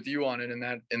work with you on it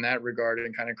in that regard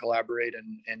and kind of collaborate,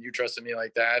 and you trusted me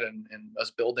like that, and us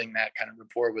building that kind of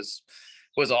rapport was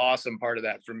an awesome part of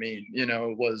that for me. You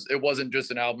know, it wasn't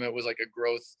just an album, it was like a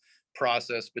growth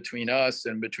process between us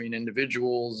and between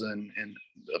individuals and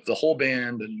of the whole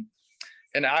band.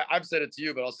 And I've said it to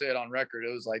you, but I'll say it on record.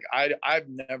 It was like I've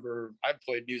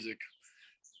played music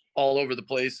all over the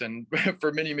place and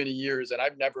for many years, and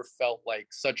I've never felt like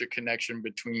such a connection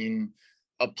between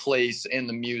a place and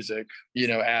the music, you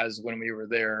know, as when we were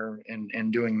there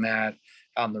and doing that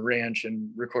on the ranch and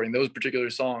recording those particular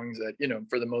songs that, you know,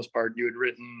 for the most part you had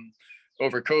written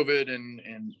over COVID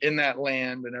and in that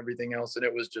land and everything else. And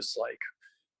it was just like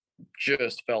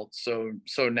just felt so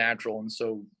natural and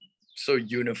so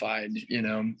unified, you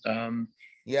know.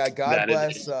 Yeah,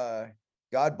 That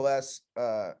God bless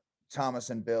Thomas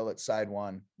and Bill at Side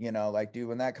One. You know, like, dude,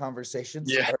 when that conversation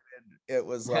yeah. started, it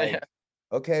was like,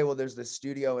 okay, well, there's this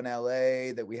studio in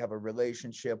LA that we have a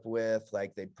relationship with,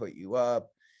 like they put you up,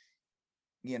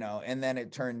 you know, and then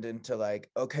it turned into like,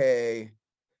 okay,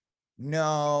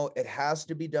 no, it has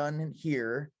to be done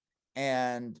here.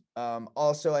 And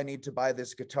also I need to buy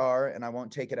this guitar and I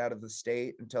won't take it out of the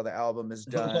state until the album is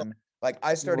done. Like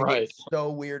I started getting Right. so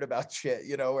weird about shit,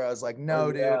 you know, where I was like, no,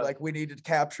 Oh, dude, yeah. like we need to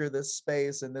capture this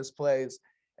space in this place.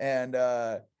 And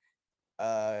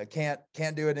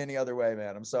can't do it any other way,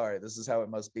 man. I'm sorry. This is how it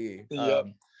must be. Yep.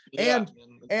 Yeah.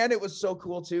 And it was so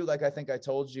cool too. Like I think I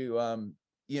told you,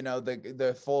 you know,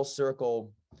 the full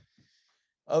circle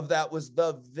of that was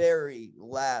the very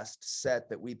last set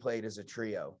that we played as a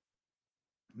trio.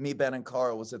 Me, Ben, and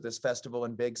Carl was at this festival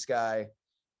in Big Sky,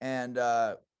 and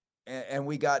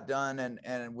we got done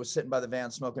and was sitting by the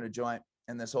van smoking a joint,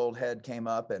 and this old head came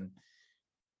up and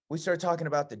we started talking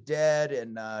about the Dead,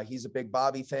 and he's a big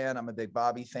Bobby fan. I'm a big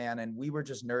Bobby fan, and we were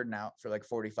just nerding out for like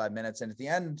 45 minutes. And at the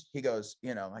end, he goes,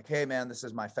 you know, like, hey man, this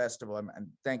is my festival, and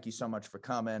thank you so much for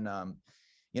coming.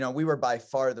 You know, we were by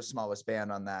far the smallest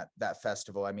band on that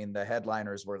festival. I mean, the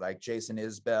headliners were like Jason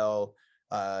Isbell,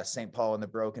 St. Paul and the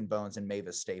Broken Bones and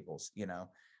Mavis Staples,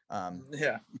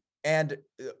 Yeah. And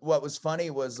what was funny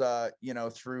was,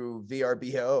 through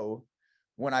VRBO,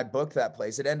 when I booked that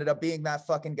place, it ended up being that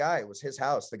fucking guy. It was his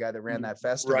house, the guy that ran that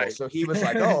festival. Right. So he was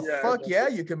like, oh, Yeah, fuck yeah,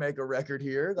 you can make a record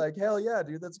here. Like, hell yeah,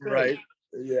 dude, that's great. Right.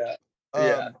 Yeah.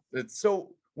 Yeah. So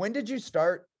when did you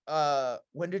start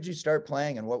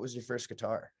playing, and what was your first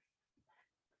guitar?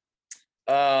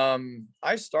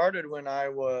 I started when I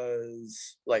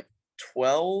was like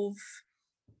 12,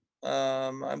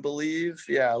 I believe.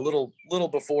 Yeah, a little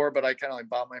before, but I kind of like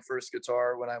bought my first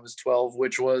guitar when I was 12,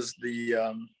 which was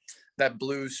the that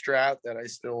blue Strat that I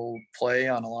still play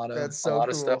on a lot of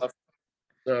stuff.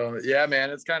 So yeah, man,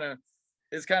 it's kind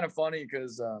of funny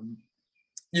because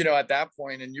at that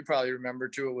point, and you probably remember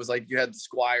too, it was like you had the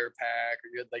Squire pack, or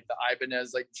you had like the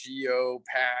Ibanez like Geo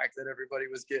pack that everybody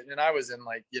was getting, and I was in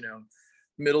like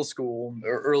middle school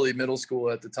or early middle school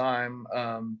at the time.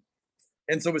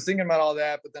 And so I was thinking about all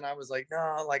that, but then I was like,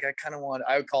 no, like I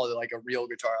would call it like a real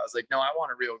guitar. I was like, no, I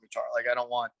want a real guitar. Like I don't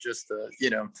want just the,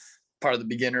 part of the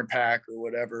beginner pack or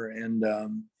whatever. And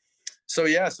so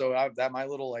my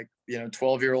little like,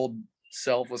 12-year-old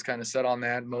self was kind of set on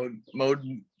that,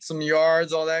 mowed some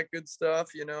yards, all that good stuff,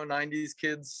 90s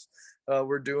kids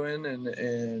were doing,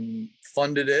 and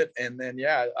funded it. And then,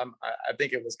 I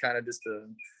think it was kind of just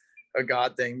a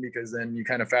God thing, because then you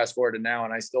kind of fast forward to now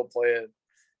and I still play it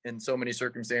in so many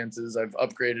circumstances. I've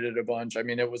upgraded it a bunch. I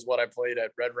mean, it was what I played at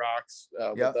Red Rocks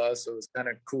with us. So it was kind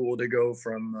of cool to go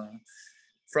from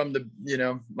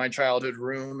the, my childhood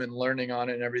room and learning on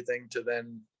it and everything to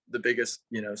then the biggest,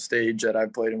 stage that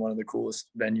I've played in, one of the coolest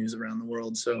venues around the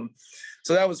world. So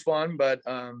that was fun, but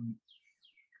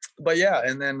yeah.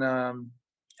 And then,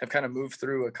 I've kind of moved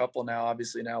through a couple now.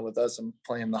 Obviously now with us, I'm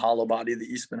playing the hollow body, the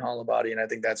Eastman hollow body. And I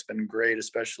think that's been great,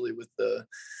 especially with the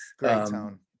great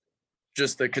tone,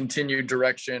 just the continued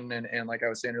direction. And like I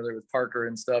was saying earlier with Parker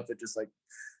and stuff, it just like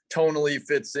tonally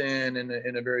fits in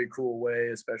a very cool way,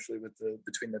 especially with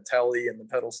between the telly and the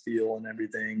pedal steel and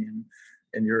everything,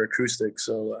 and your acoustic.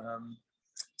 So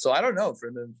I don't know,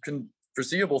 for the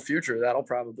foreseeable future, that'll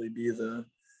probably be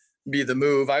the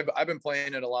move. I've been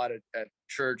playing it a lot at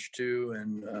church too,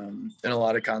 and in a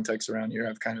lot of contexts around here.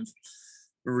 I've kind of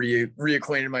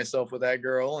reacquainted myself with that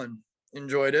girl and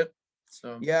enjoyed it.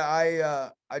 So yeah,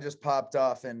 I just popped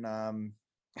off and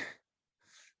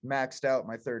maxed out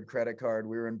my third credit card.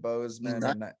 We were in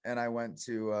Bozeman, and I went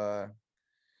to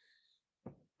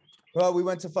we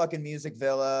went to fucking Music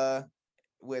Villa,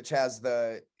 which has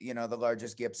the the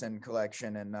largest Gibson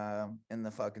collection in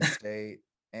the fucking state.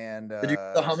 And did you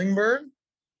get the Hummingbird?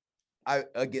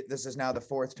 This is now the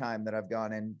fourth time that I've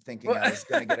gone in thinking I was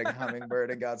going to get a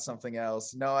Hummingbird and got something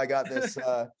else. No, I got this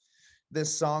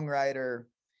this Songwriter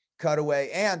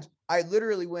Cutaway, and I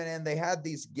literally went in. They had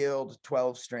these Guild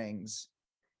 12 strings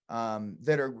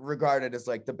that are regarded as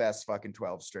like the best fucking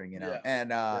 12 string,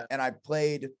 and I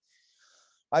played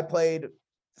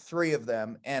 3 of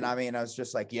them, and I mean, I was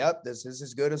just like, yep, this is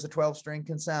as good as a 12 string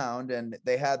can sound. And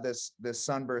they had this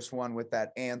Sunburst one with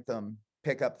that Anthem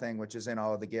pickup thing, which is in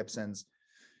all of the Gibsons.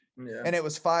 Yeah. And it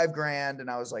was $5,000, and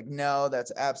I was like, no,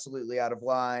 that's absolutely out of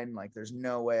line. Like, there's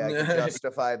no way I can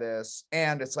justify this.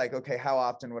 And it's like, okay, how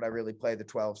often would I really play the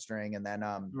 12 string? And then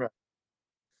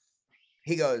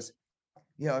he goes,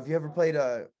 have you ever played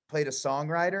a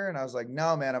Songwriter? And I was like,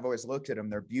 no, man, I've always looked at them.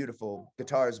 They're beautiful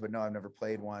guitars, but no, I've never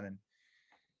played one. And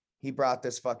he brought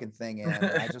this fucking thing in,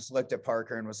 and I just looked at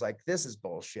Parker and was like, this is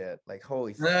bullshit. Like,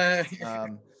 holy fuck.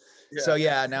 So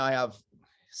yeah, now I have,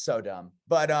 so dumb.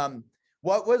 But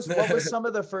what was some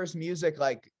of the first music,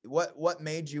 like what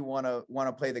made you want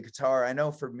to play the guitar? I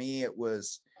know for me it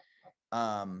was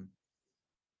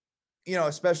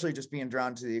especially just being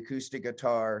drawn to the acoustic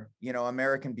guitar,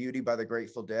 American Beauty by the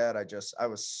Grateful Dead. I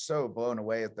was so blown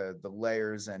away at the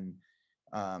layers and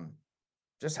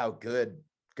just how good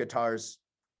guitars,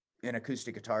 an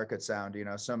acoustic guitar could sound.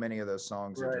 So many of those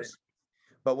songs are just.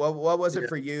 But what was it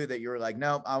for you that you were like,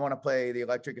 no, I want to play the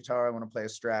electric guitar, I want to play a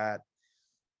Strat?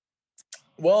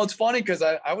 Well, it's funny because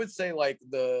I would say like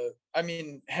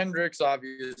Hendrix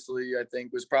obviously I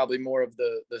think was probably more of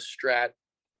the Strat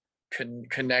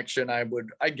connection, I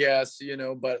guess,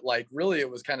 but like really it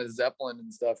was kind of Zeppelin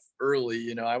and stuff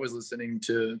early. I was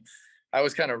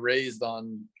kind of raised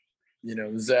on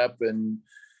Zepp and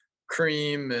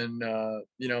Cream, and my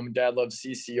dad loved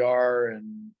CCR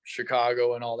and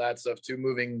Chicago and all that stuff too,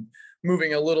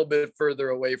 moving a little bit further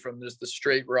away from just the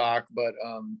straight rock.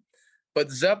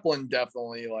 But Zeppelin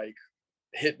definitely like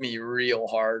hit me real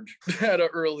hard at an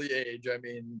early age. I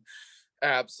mean,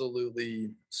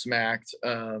 absolutely smacked.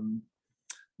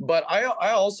 But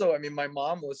I also, my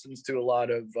mom listens to a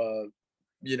lot of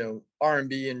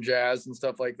R&B and jazz and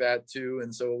stuff like that too.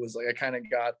 And so it was like I kind of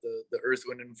got the Earth,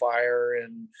 Wind and Fire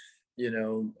and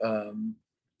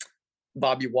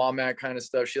Bobby Womack kind of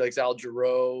stuff. She likes Al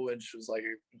Jarreau, and she was like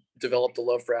developed a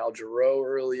love for Al Jarreau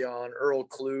early on. Earl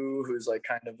Klugh, who's like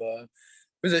kind of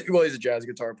he's a jazz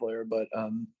guitar player, but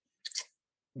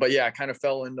yeah, I kind of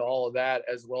fell into all of that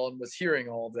as well and was hearing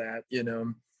all of that,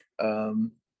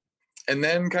 and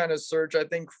then kind of search, I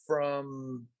think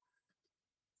from,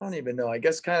 I don't even know, I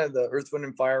guess kind of the Earth, Wind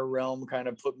and Fire realm kind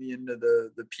of put me into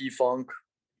the P-Funk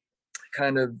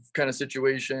kind of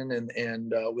situation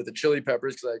and with the Chili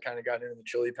Peppers, because I kind of got into the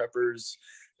Chili Peppers,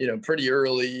 pretty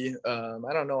early.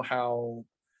 I don't know how,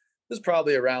 it was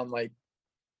probably around like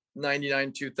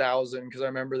 99, 2000, because I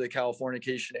remember the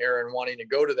Californication era and wanting to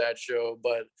go to that show,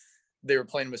 but they were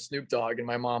playing with Snoop Dogg and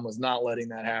my mom was not letting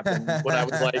that happen when I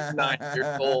was like 9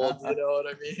 years old. You know what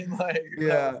I mean? Like,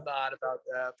 that was not about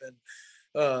to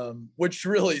happen. Which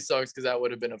really sucks, because that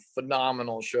would have been a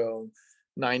phenomenal show.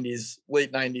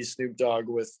 Late 90s Snoop Dogg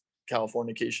with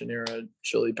Californication era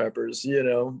Chili Peppers,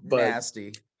 but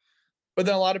nasty. But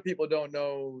then a lot of people don't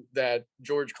know that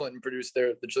George Clinton produced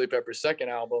the Chili Peppers' second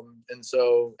album, and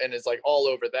it's like all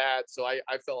over that. So I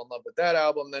fell in love with that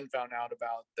album, then found out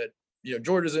about that,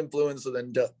 George's influence, so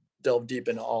then delved deep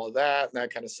into all of that, and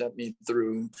that kind of sent me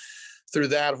through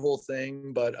that whole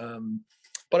thing. But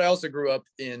I also grew up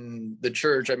in the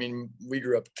church. I mean, we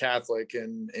grew up Catholic,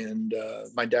 and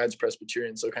my dad's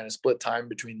Presbyterian, so kind of split time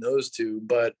between those two.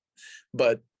 But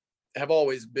have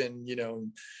always been,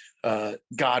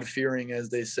 God-fearing, as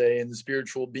they say, and the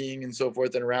spiritual being and so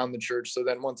forth, and around the church. So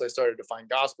then once I started to find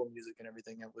gospel music and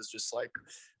everything, it was just like,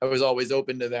 I was always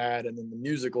open to that. And then the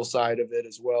musical side of it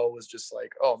as well was just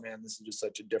like, oh man, this is just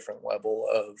such a different level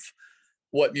of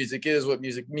what music is, what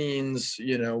music means,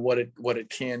 what it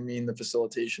can mean, the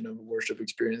facilitation of a worship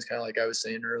experience, kind of like I was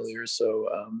saying earlier. So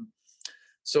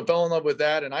fell in love with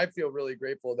that. And I feel really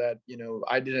grateful that,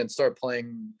 I didn't start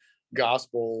playing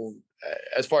gospel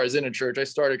as far as in a church. I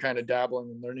started kind of dabbling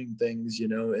and learning things,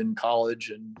 in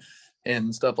college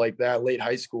and stuff like that, late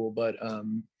high school. But,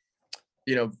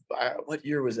 what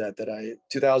year was that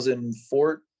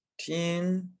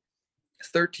 2014,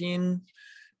 13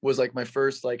 was like my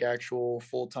first like actual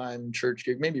full-time church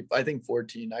gig. Maybe, I think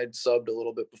 14, I'd subbed a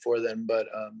little bit before then, but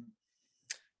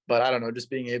I don't know, just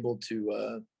being able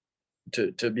to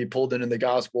be pulled into the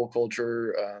gospel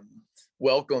culture,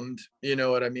 welcomed, you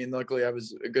know what I mean? Luckily I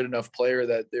was a good enough player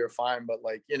that they were fine, but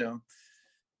like,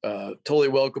 totally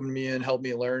welcomed me and helped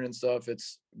me learn and stuff.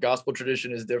 It's gospel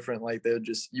tradition is different. Like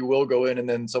you will go in and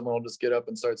then someone will just get up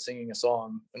and start singing a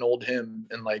song, an old hymn.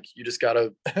 And like, you just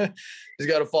gotta,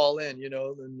 fall in,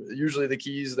 and usually the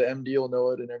keys, the MD will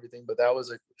know it and everything, but that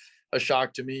was a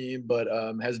shock to me, but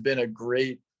has been a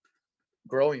great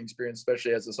growing experience,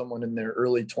 especially as someone in their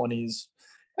early 20s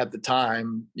at the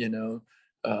time,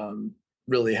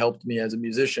 really helped me as a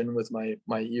musician with my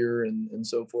ear and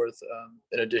so forth,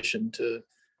 in addition to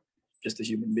just a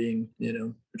human being,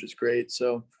 which is great.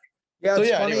 So yeah, it's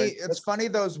funny. Anyway, it's funny,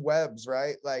 those webs,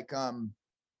 right? Like,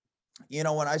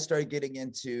 when I started getting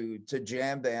into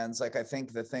jam bands, like I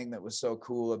think the thing that was so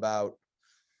cool about,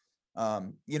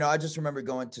 I just remember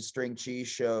going to String Cheese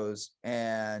shows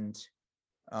and,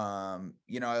 I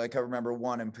remember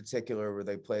one in particular where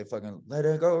they play fucking "Let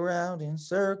It Go Round in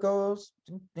Circles."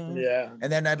 Yeah.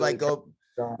 And then I'd like go,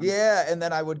 yeah. And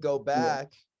then I would go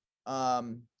back. Yeah.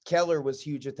 Keller was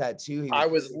huge at that too. I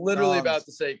was literally about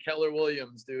to say Keller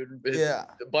Williams, dude. Yeah.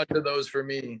 A bunch of those for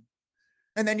me.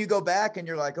 And then you go back and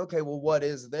you're like, okay, well, what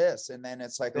is this? And then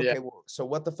it's like, okay, well, so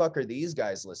what the fuck are these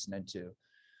guys listening to?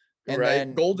 And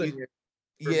then Golden Years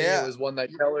for me, it was one that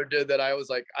Keller did that I was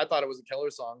like, I thought it was a Keller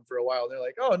song for a while. They're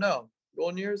like, oh no,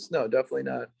 Golden Years? No, definitely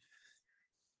not.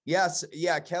 Yes,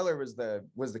 yeah, Keller was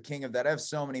the king of that. I have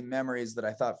so many memories that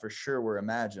I thought for sure were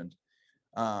imagined.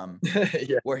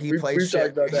 Yeah, where he played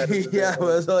shit. About that yeah, I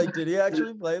was like, did he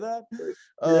actually play that?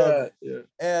 Yeah.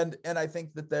 And I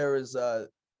think that there was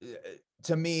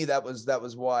to me that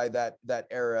was why that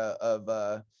era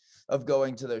of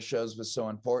going to those shows was so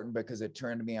important, because it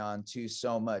turned me on to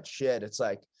so much shit. It's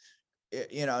like,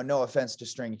 no offense to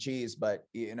String Cheese, but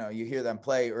you hear them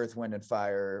play Earth, Wind and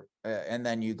Fire, and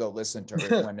then you go listen to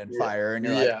Earth, Wind and Fire, and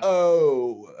you're like,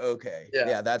 oh, okay,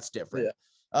 yeah, that's different.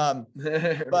 But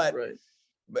right.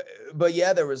 But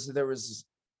yeah, there was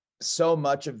so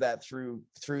much of that through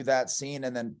that scene.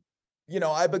 And then,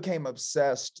 I became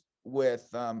obsessed with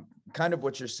kind of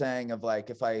what you're saying of like,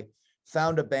 if I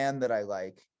found a band that I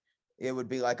like, it would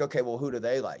be like, okay, well, who do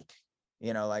they like?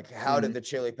 Like, how did the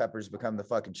Chili Peppers become the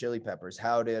fucking Chili Peppers?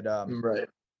 How did, right.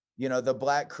 the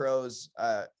Black Crowes,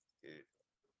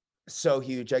 so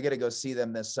huge. I got to go see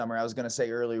them this summer. I was going to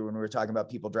say earlier when we were talking about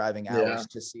people driving hours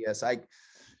to see us.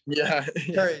 Yeah.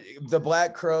 The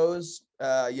Black Crowes,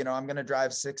 you know, I'm going to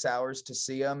drive 6 hours to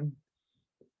see them.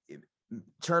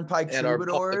 Turnpike And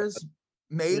Troubadours,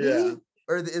 maybe, yeah.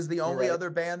 or is the only other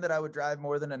band that I would drive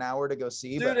more than an hour to go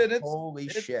see. Dude, but and holy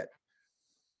shit.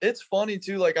 It's funny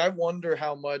too. Like, I wonder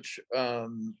how much,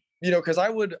 you know, cause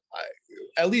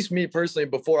at least me personally,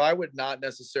 before, I would not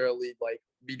necessarily like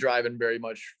be driving very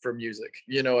much for music.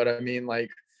 You know what I mean? Like,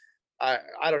 I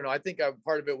don't know. I think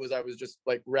part of it was I was just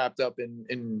like wrapped up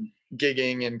in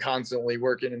gigging and constantly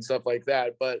working and stuff like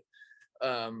that. But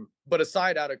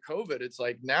aside out of COVID, it's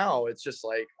like now it's just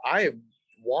like I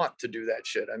want to do that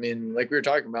shit. I mean, like we were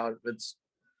talking about, it's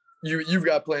you've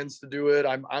got plans to do it.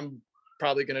 I'm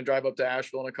probably gonna drive up to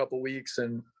Asheville in a couple weeks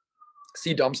and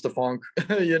see Dumpsta Funk,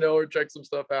 you know, or check some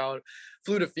stuff out.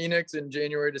 Flew to Phoenix in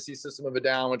January to see System of a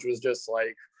Down, which was just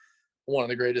like one of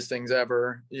the greatest things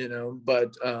ever, you know.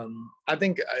 But I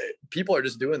think people are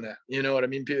just doing that, you know what I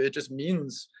mean? It just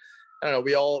means, I don't know,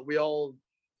 we all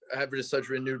have just such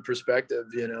renewed perspective,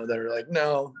 you know, that are like,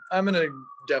 no, I'm gonna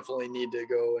definitely need to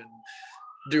go and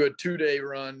do a 2-day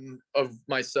run of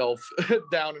myself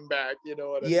down and back, you know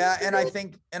what I mean?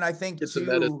 And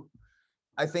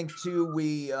I think too,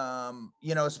 we,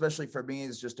 you know, especially for me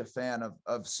as just a fan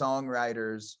of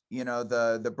songwriters, you know,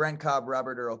 the Brent Cobb,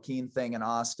 Robert Earl Keen thing in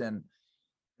Austin.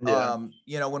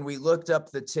 You know, when we looked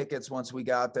up the tickets, once we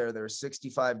got there, they're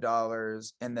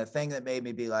 $65. And the thing that made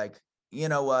me be like, you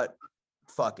know what,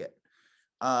 fuck it.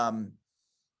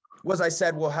 Was I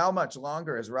said, well, how much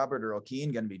longer is Robert Earl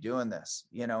Keen going to be doing this?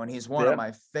 You know, and he's one of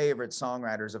my favorite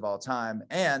songwriters of all time.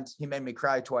 And he made me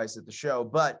cry twice at the show.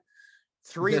 But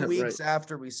 3 weeks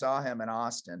after we saw him in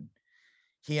Austin,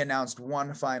 he announced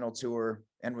one final tour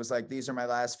and was like, these are my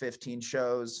last 15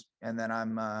 shows. And then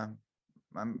I'm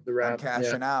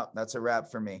cashing out. That's a wrap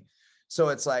for me. So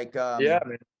it's like,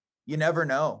 man. You never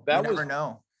know. Never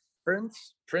know.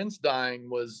 Prince dying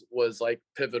was like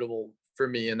pivotal for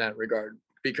me in that regard,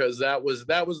 because that was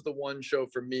the one show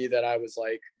for me that I was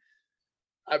like,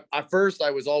 at first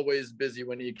I was always busy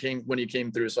when he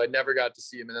came through, so I never got to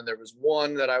see him. And then there was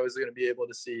one that I was going to be able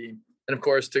to see, and of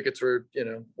course tickets were, you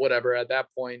know, whatever. At that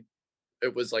point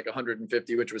it was like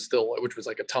 150, which was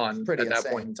like a ton at that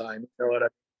point in time. You know what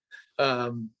I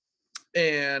mean?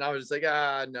 And I was just like,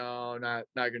 no, not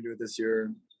gonna do it this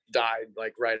year. Died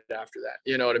like right after that,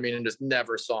 you know what I mean? And just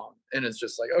never saw him. And it's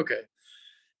just like, okay,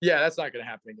 yeah, that's not going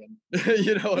to happen again.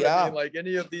 You know what I mean? Like,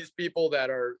 any of these people that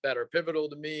are pivotal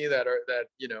to me, that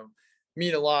you know,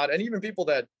 mean a lot, and even people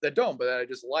that don't, but that I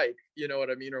just like, you know what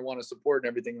I mean, or want to support and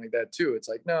everything like that too. It's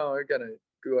like, no, I'm gonna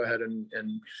go ahead and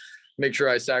make sure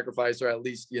I sacrifice, or at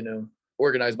least, you know,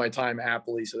 organize my time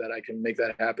happily so that I can make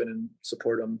that happen and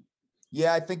support them.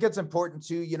 Yeah, I think it's important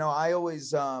too. You know, I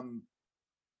always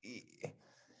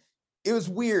it was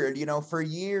weird, you know, for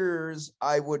years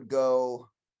I would go,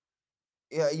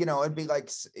 yeah, you know, it'd be like,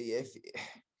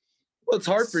 well, it's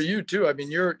hard for you too. I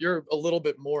mean, you're a little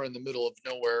bit more in the middle of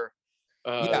nowhere,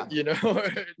 you know.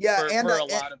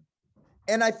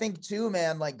 And I think too,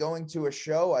 man, like going to a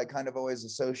show, I kind of always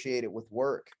associate it with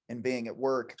work and being at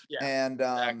work. And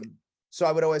so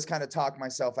I would always kind of talk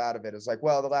myself out of it. It's like,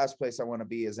 well, the last place I want to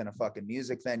be is in a fucking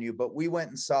music venue. But we went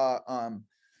and saw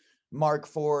Mark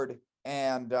Ford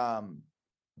and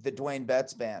the Dwayne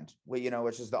Betts band, you know,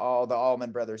 which is the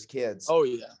Allman Brothers kids. Oh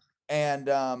yeah. And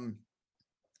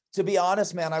to be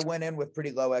honest, man, I went in with pretty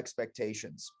low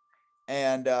expectations,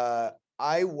 and I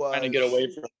was trying to get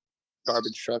away from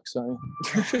garbage trucks. Sorry.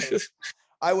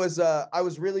 I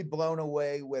was really blown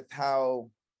away with how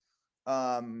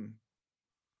kind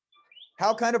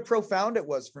of profound it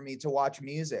was for me to watch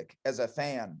music as a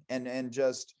fan and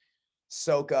just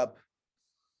soak up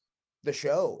the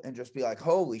show and just be like,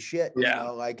 holy shit. You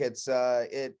know, like it's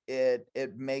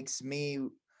it makes me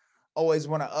always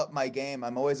want to up my game.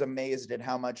 I'm always amazed at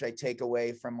how much I take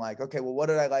away from, like, okay, well, what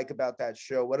did I like about that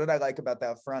show? What did I like about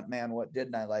that front man? What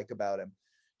didn't I like about him?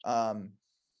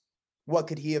 What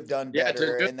could he have done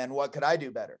better? And then what could I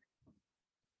do better?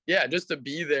 Yeah, just to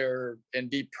be there and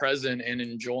be present and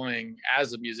enjoying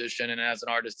as a musician and as an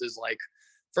artist is, like,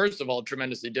 first of all,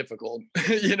 tremendously difficult.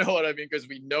 You know what I mean? Because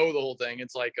we know the whole thing.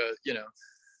 It's like you know,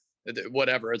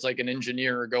 whatever. It's like an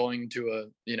engineer going to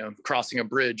you know, crossing a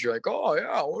bridge. You're like, oh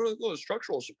yeah, what are those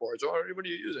structural supports? What are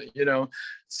you using? You know,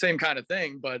 same kind of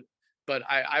thing. But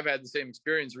I've had the same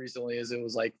experience recently, as it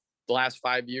was like the last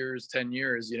 5 years, 10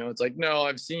 years, you know, it's like, no,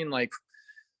 I've seen like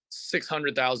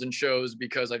 600,000 shows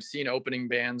because I've seen opening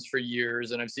bands for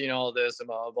years and I've seen all this and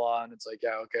blah, blah, blah. And it's like,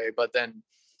 yeah, okay. But then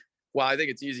while I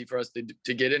think it's easy for us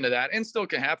to get into that, and still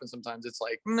can happen sometimes, it's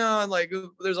like, no, like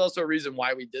there's also a reason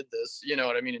why we did this, you know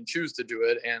what I mean, and choose to do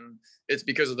it. And it's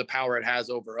because of the power it has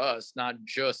over us, not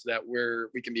just that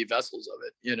we can be vessels of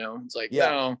it, you know. It's like, Yeah.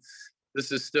 no,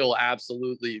 this is still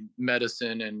absolutely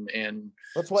medicine and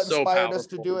That's what so inspired us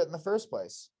powerful. to do it in the first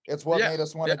place. It's what made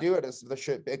us want to do it, is the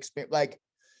shit experience. Like,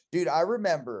 dude, I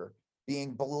remember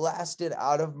being blasted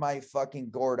out of my fucking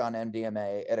gourd on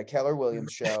MDMA at a Keller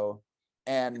Williams show.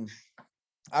 And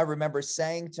I remember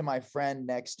saying to my friend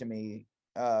next to me,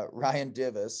 Ryan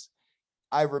Divis,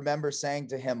 I remember saying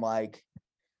to him, like,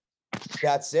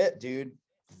 that's it, dude.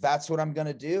 That's what I'm going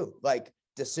to do. Like,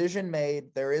 decision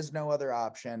made. There is no other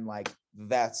option. Like,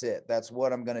 that's it. That's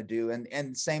what I'm going to do.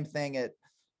 And same thing at,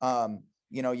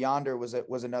 you know, Yonder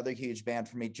was another huge band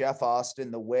for me. Jeff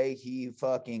Austin, the way he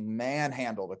fucking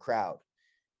manhandled a crowd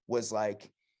was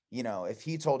like, you know, if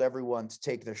he told everyone to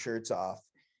take their shirts off,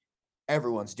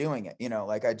 everyone's doing it, you know.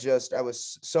 Like, I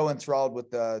was so enthralled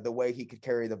with the way he could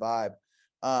carry the vibe.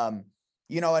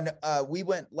 You know, and we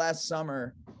went last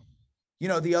summer. You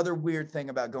know, the other weird thing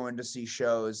about going to see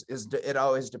shows is it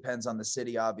always depends on the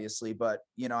city, obviously. But,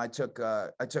 you know, I took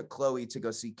Chloe to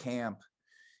go see Camp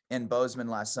in Bozeman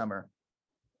last summer.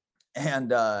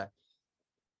 And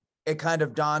it kind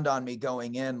of dawned on me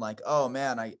going in, like, oh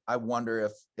man, I wonder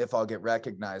if I'll get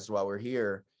recognized while we're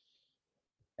here.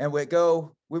 And we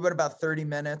went about 30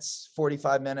 minutes,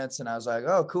 45 minutes. And I was like,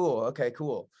 oh, cool. Okay,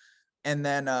 cool. And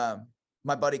then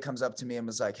my buddy comes up to me and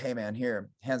was like, hey man, here,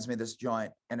 hands me this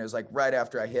joint. And it was like right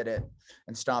after I hit it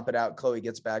and stomp it out, Chloe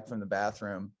gets back from the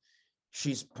bathroom.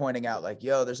 She's pointing out like,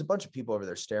 yo, there's a bunch of people over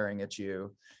there staring at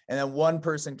you. And then one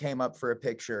person came up for a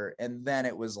picture, and then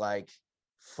it was like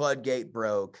floodgate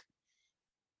broke.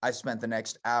 I spent the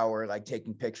next hour like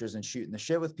taking pictures and shooting the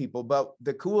shit with people. But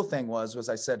the cool thing was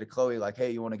I said to Chloe, like,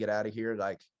 hey, you want to get out of here?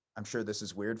 Like, I'm sure this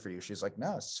is weird for you. She's like,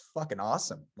 no, it's fucking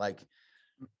awesome. Like,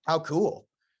 how cool.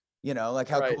 You know, like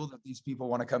how cool that these people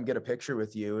want to come get a picture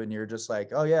with you. And you're just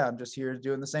like, oh yeah, I'm just here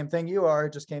doing the same thing you are.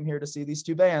 Just came here to see these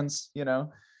two bands, you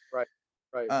know? Right.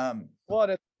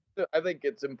 Well, I think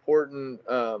it's important.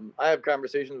 I have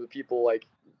conversations with people like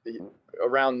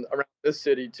around this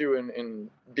city too, and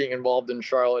being involved in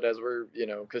Charlotte, as we're, you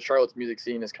know, because Charlotte's music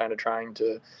scene is kind of trying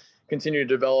to continue to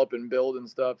develop and build and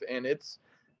stuff. And it's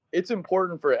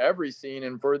important for every scene,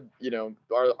 and for, you know,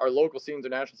 our local scenes or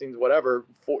national scenes, whatever,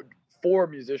 for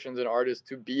musicians and artists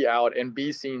to be out and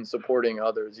be seen supporting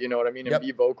others, you know what I mean? And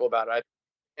be vocal about it. I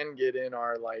can get in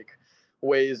our like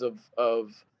ways of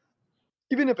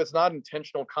even if it's not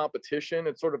intentional competition,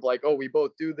 it's sort of like, oh, we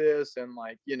both do this, and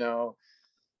like, you know,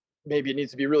 maybe it needs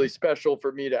to be really special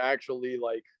for me to actually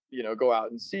like, you know, go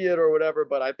out and see it or whatever.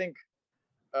 But I think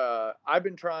I've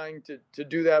been trying to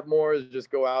do that more, is just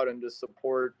go out and just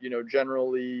support, you know,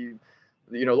 generally,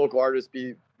 you know, local artists.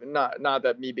 Be not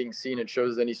that me being seen at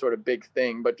shows is any sort of big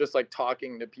thing, but just like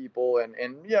talking to people and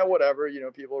yeah, whatever, you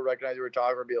know, people recognize you were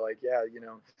talking, or be like, yeah, you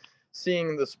know,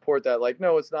 seeing the support that like,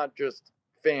 no, it's not just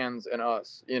fans and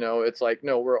us, you know, it's like,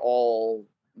 no, we're all,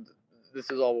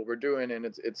 this is all what we're doing, and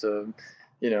it's a,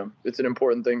 you know, it's an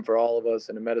important thing for all of us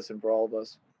and a medicine for all of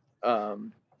us,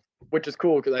 which is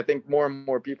cool because I think more and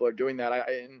more people are doing that.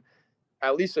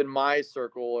 At least in my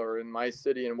circle or in my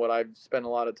city and what I've spent a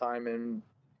lot of time in,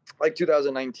 like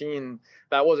 2019,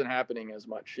 that wasn't happening as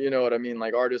much. You know what I mean?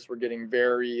 Like artists were getting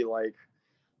very like,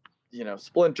 you know,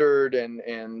 splintered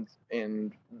and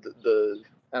the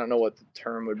I don't know what the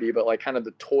term would be, but like kind of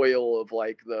the toil of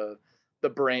like the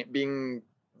brand being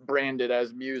branded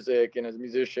as music and as a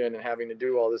musician and having to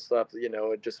do all this stuff, you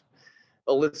know, it just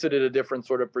elicited a different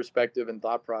sort of perspective and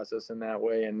thought process in that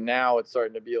way. And now it's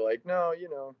starting to be like, no, you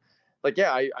know, like,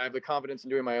 yeah, I have the confidence in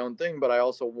doing my own thing, but I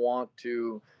also want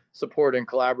to support and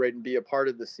collaborate and be a part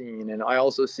of the scene. And I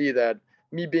also see that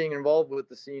me being involved with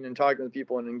the scene and talking to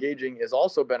people and engaging is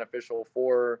also beneficial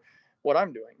for what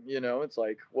I'm doing. You know, it's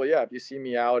like, well, yeah, if you see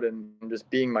me out and just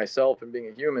being myself and being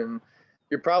a human,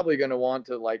 you're probably going to want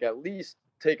to like at least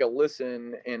take a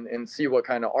listen and see what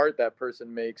kind of art that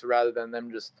person makes, rather than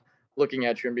them just looking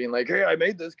at you and being like, hey, I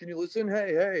made this, can you listen?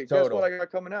 Hey, guess what I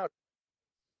got coming out?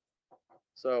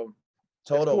 So it's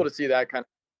cool to see that kind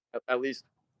of, at least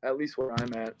where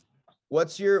I'm at.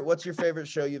 What's your favorite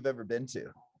show you've ever been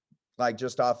to? Like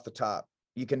just off the top,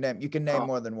 you can name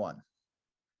more than one.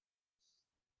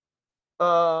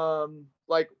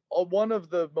 Like one of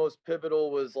the most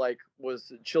pivotal was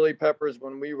Chili Peppers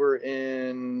when we were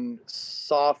in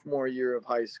sophomore year of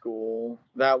high school.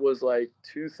 That was like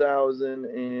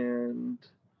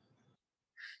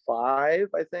 2005,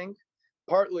 I think.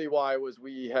 Partly why was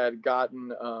we had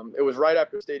gotten, it was right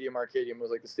after Stadium Arcadium,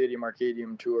 was like the Stadium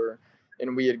Arcadium tour,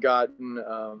 and we had gotten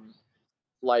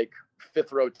like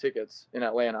 5th row tickets in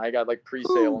Atlanta. I got like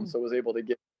pre-sale, and so was able to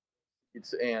get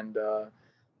seats, and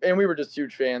we were just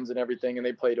huge fans and everything. And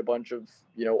they played a bunch of,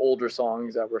 you know, older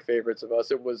songs that were favorites of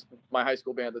us. It was my high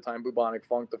school band at the time, Bubonic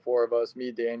Funk, the four of us,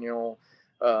 me, Daniel,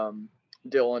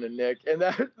 Dylan, and Nick. And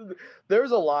that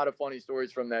there's a lot of funny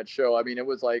stories from that show. I mean, it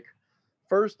was like,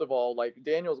 first of all, like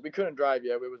we couldn't drive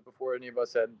yet. It was before any of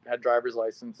us had driver's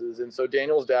licenses. And so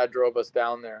Daniel's dad drove us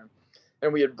down there,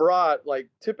 and we had brought, like,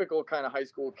 typical kind of high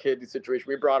school kid situation.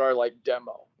 We brought our like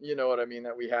demo, you know what I mean,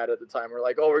 that we had at the time. We're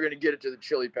like, oh, we're going to get it to the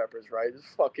Chili Peppers, right? This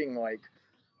fucking like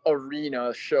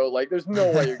arena show. Like, there's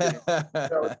no way you're getting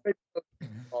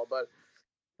but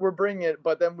we're bringing it.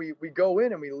 But then we go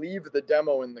in and we leave the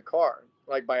demo in the car,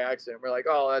 like by accident. We're like,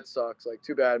 oh, that sucks. Like,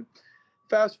 too bad.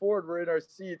 Fast forward, we're in our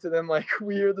seats, and then like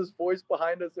we hear this voice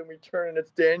behind us, and we turn, and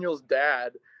it's Daniel's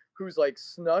dad, who's like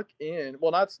snuck in.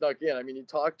 Well, not snuck in. I mean, he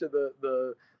talked to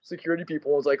the security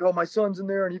people and was like, oh, my son's in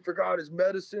there and he forgot his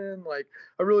medicine. Like,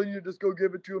 I really need to just go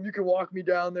give it to him. You can walk me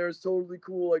down there. It's totally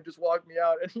cool. Like, just walk me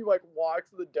out. And he like walks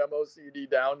the demo CD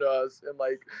down to us and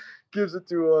like gives it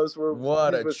to us.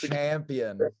 What a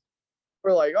champion.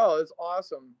 We're like, oh, it's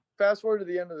awesome. Fast forward to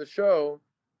the end of the show,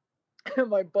 and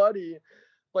my buddy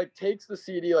like takes the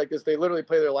CD like this. They literally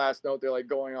play their last note. They're like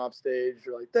going off stage.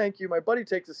 They're like, thank you. My buddy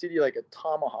takes the CD like a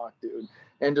tomahawk, dude,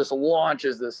 and just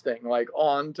launches this thing like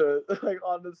onto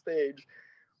the stage.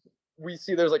 We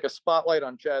see there's like a spotlight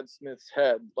on Chad Smith's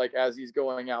head, like as he's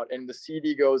going out, and the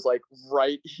CD goes like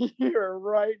right here,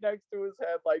 right next to his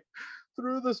head, like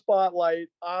through the spotlight.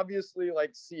 Obviously,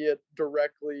 like see it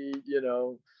directly, you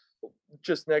know,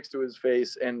 just next to his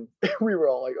face. And we were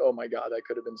all like, oh my god, that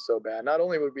could have been so bad. Not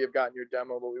only would we have gotten your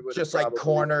demo, but we would just like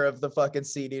corner of the fucking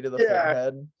CD to the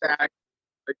forehead. Exactly.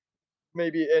 Like,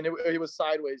 maybe, and it was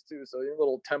sideways too, so a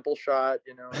little temple shot,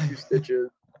 you know, a few stitches,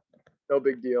 no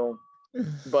big deal.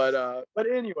 But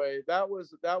anyway, that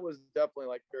was definitely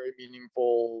like very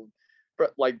meaningful,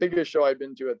 like biggest show I'd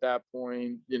been to at that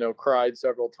point. You know, cried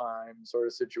several times sort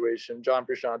of situation. John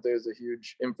Frusciante is a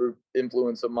huge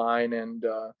influence of mine, and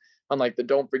unlike the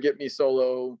Don't Forget Me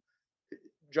solo,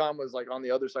 John was like on the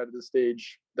other side of the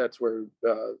stage. That's where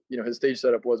you know, his stage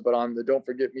setup was. But on the Don't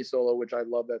Forget Me solo, which I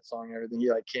love that song and everything, he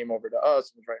like came over to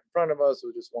us and was right in front of us. It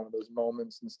was just one of those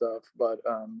moments and stuff. But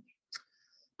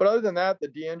other than that, the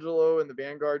D'Angelo and the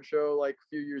Vanguard show, like a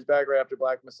few years back, right after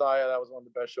Black Messiah, that was one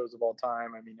of the best shows of all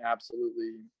time. I mean,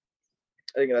 absolutely.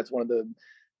 I think that's one of the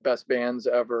best bands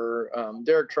ever.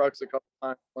 Derek Trucks a couple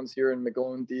times, once here in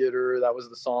McGlone Theater. That was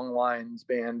the Songlines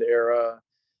band era.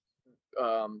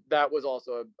 That was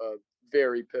also a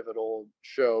very pivotal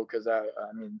show, because I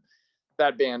mean,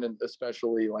 that band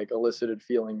especially like elicited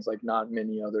feelings like not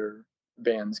many other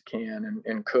bands can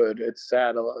and could. It's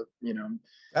sad, you know.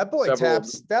 That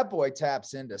boy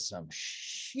taps into some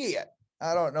shit.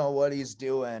 I don't know what he's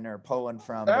doing or pulling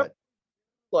from, but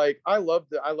like I love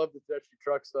the Destry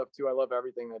Truck stuff too. I love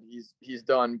everything that he's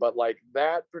done, but like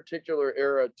that particular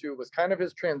era too was kind of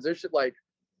his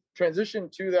transition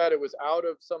to that. It was out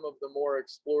of some of the more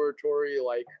exploratory,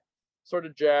 like sort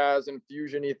of jazz and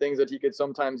fusion-y things that he could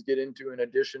sometimes get into in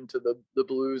addition to the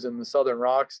blues and the southern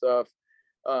rock stuff.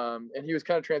 And he was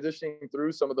kind of transitioning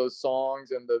through some of those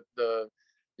songs, and the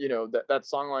you know, that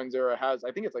Songlines era has,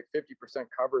 I think it's like 50%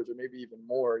 coverage or maybe even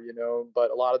more, you know,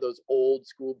 but a lot of those old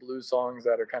school blues songs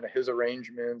that are kind of his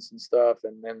arrangements and stuff.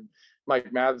 And then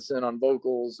Mike Matheson on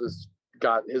vocals has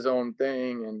got his own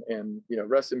thing, and you know,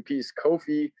 rest in peace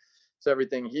Kofi. So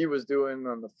everything he was doing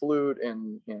on the flute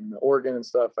and the organ and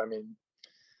stuff, I mean,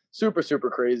 super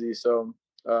crazy. So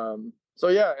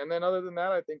yeah, and then other than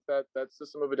that, I think that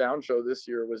System of a Down show this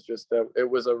year was just that it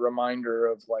was a reminder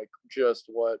of like just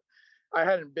what I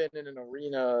hadn't been in an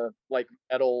arena like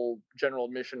metal general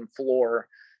admission floor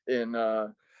in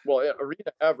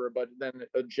arena ever, but then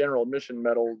a general admission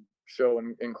metal show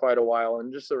in quite a while,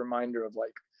 and just a reminder of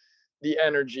like the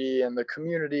energy and the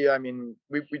community. I mean,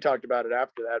 we talked about it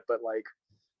after that, but like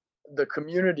the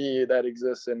community that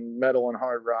exists in metal and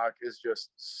hard rock is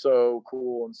just so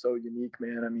cool and so unique,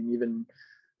 man. I mean, even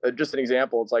just an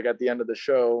example, it's like at the end of the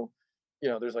show, you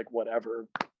know, there's like whatever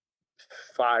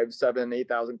 5, 7,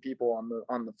 8,000 people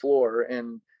on the floor,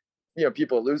 and you know,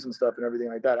 people are losing stuff and everything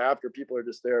like that. After, people are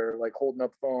just there like holding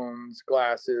up phones,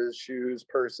 glasses, shoes,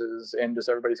 purses, and just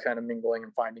everybody's kind of mingling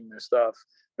and finding their stuff.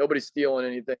 Nobody's stealing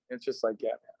anything. It's just like, yeah,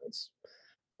 man, it's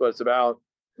what it's about.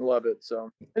 Love it.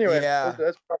 So anyway, yeah,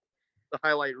 that's probably the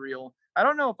highlight reel. I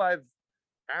don't know if I've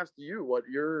asked you what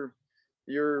your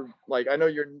like, I know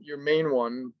your main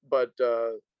one, but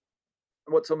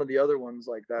what some of the other ones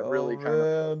like that really kind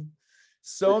of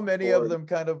So many of Lord. them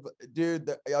kind of, dude.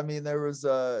 I mean, there was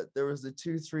a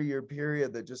 2-3 year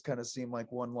period that just kind of seemed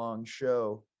like one long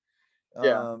show.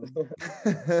 Yeah. Um,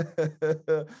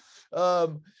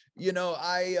 um, you know,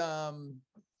 I,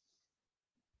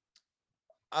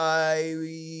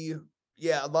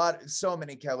 yeah, so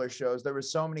many Keller shows. There were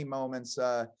so many moments,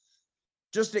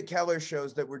 just at Keller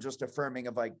shows that were just affirming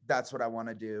of like, that's what I want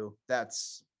to do.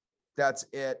 That's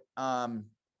it.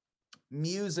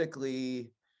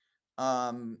 Musically,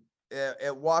 at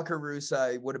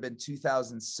Wakarusa, it would have been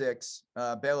 2006.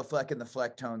 Bela Fleck and the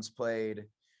Flecktones played.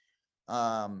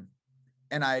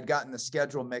 And I had gotten the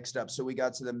schedule mixed up. So we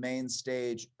got to the main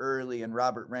stage early and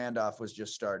Robert Randolph was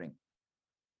just starting.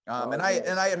 And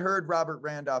I had heard Robert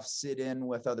Randolph sit in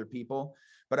with other people,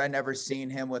 but I never seen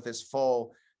him with his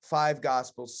full 5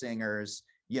 gospel singers,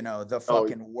 the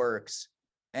fucking works.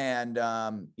 And,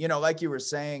 like you were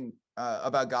saying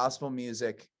about gospel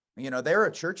music, they're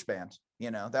a church band,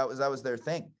 that was their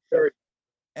thing.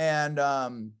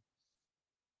 And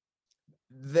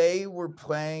they were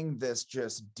playing this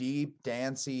just deep,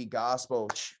 dancey gospel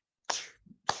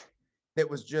that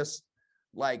was just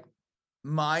like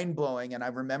mind-blowing. And I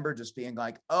remember just being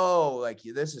like, oh, like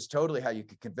this is totally how you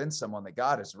could convince someone that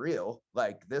God is real.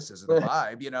 Like this is the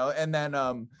vibe, and then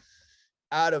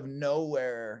out of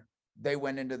nowhere they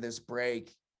went into this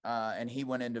break and he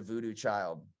went into Voodoo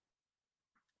Child,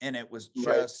 and it was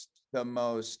just the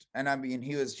most, and I mean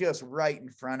he was just right in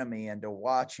front of me, and to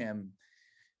watch him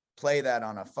play that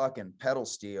on a fucking pedal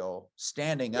steel,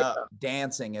 standing up,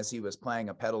 dancing as he was playing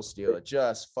a pedal steel, it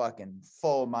just fucking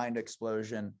full mind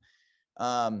explosion.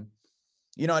 Another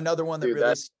one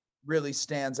that really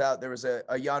stands out, there was a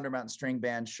Yonder Mountain String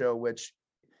Band show, which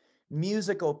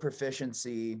musical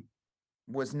proficiency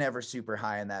was never super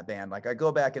high in that band. Like I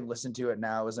go back and listen to it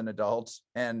now as an adult,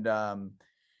 and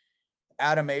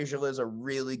Adam Azula is a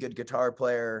really good guitar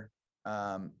player.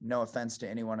 No offense to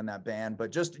anyone in that band,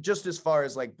 but just as far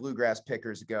as like bluegrass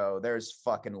pickers go, there's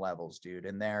fucking levels, dude,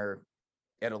 and they're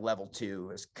at a level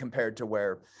 2 as compared to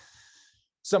where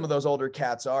some of those older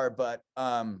cats are. But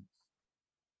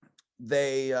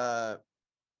they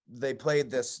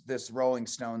played this Rolling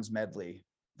Stones medley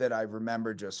that I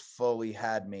remember just fully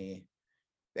had me.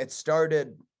 It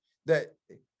started that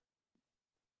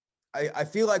I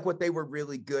feel like what they were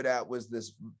really good at was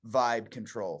this vibe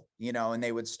control, and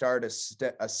they would start a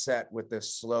set with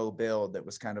this slow build that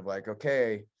was kind of like,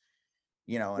 okay,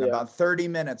 in about 30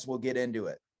 minutes we'll get into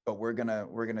it, but we're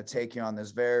gonna take you on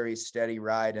this very steady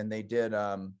ride. And they did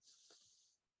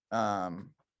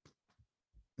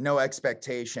No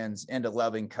Expectations into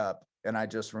Loving Cup, and I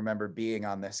just remember being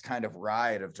on this kind of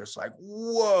ride of just like,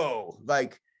 whoa,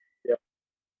 like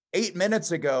 8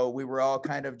 minutes ago, we were all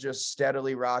kind of just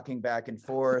steadily rocking back and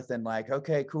forth and like,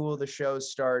 okay, cool, the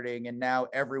show's starting. And now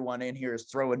everyone in here is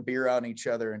throwing beer on each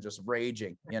other and just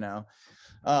raging,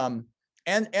 and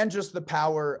just the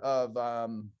power of,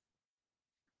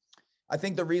 I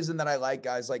think the reason that I like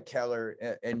guys like Keller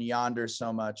and Yonder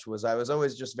so much was I was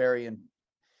always just very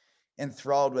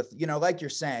enthralled with, like you're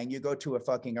saying, you go to a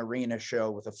fucking arena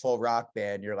show with a full rock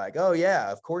band, you're like, oh yeah,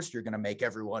 of course you're going to make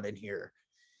everyone in here.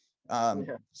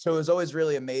 So it was always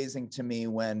really amazing to me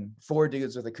when 4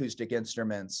 dudes with acoustic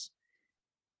instruments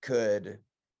could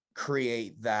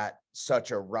create that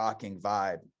such a rocking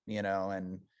vibe,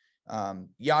 and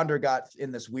Yonder got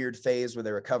in this weird phase where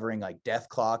they were covering like Death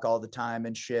Clock all the time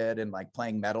and shit, and like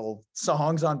playing metal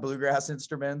songs on bluegrass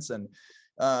instruments. And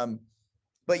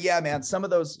but yeah, man, some of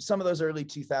those early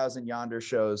 2000 Yonder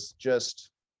shows just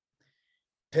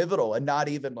pivotal, and not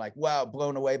even like, wow,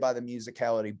 blown away by the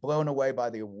musicality, blown away by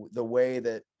the way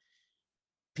that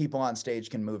people on stage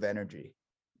can move energy,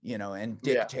 and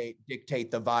dictate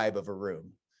the vibe of a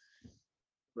room.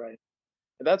 Right.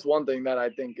 And that's one thing that I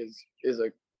think is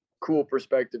a cool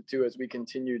perspective too, as we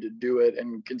continue to do it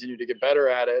and continue to get better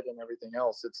at it and everything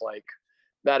else. It's like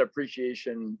that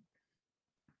appreciation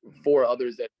for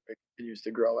others that continues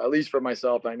to grow, at least for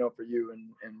myself. I know for you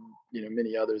and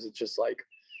many others, it's just like,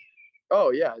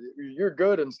 oh yeah, you're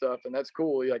good and stuff, and that's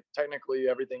cool. Like technically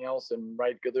everything else and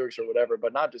write good lyrics or whatever,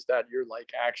 but not just that. You're like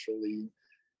actually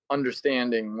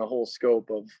understanding the whole scope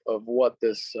of what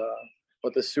this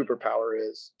superpower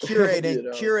is.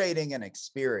 Curating an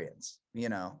experience.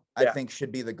 I think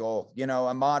should be the goal.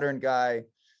 A modern guy.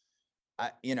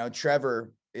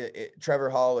 Trevor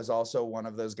Hall is also one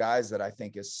of those guys that I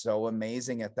think is so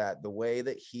amazing at that. The way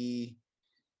that he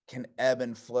can ebb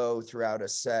and flow throughout a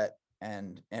set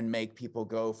and make people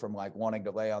go from like wanting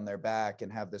to lay on their back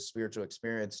and have this spiritual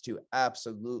experience to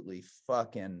absolutely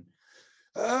fucking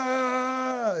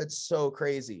it's so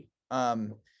crazy.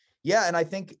 Yeah, and I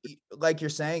think, like you're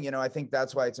saying, I think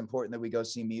that's why it's important that we go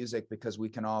see music, because we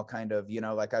can all kind of,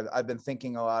 like I've been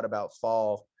thinking a lot about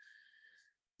fall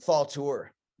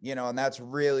tour, and that's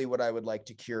really what I would like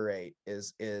to curate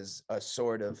is a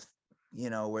sort of,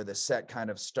 where the set kind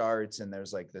of starts and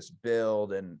there's like this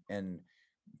build, and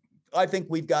I think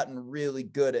we've gotten really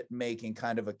good at making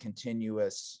kind of a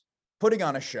continuous, putting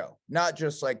on a show, not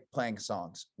just like playing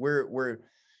songs. We're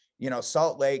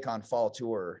Salt Lake on fall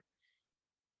tour.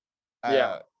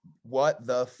 What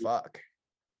the fuck?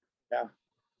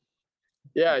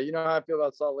 Yeah, you know how I feel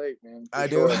about Salt Lake, man. I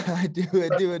do, I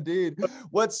do indeed.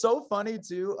 What's so funny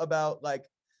too about like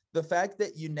the fact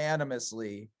that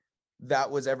unanimously that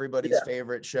was everybody's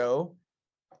favorite show.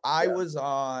 I was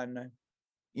on,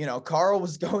 Carl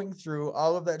was going through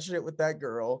all of that shit with that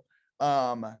girl.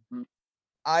 I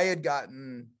had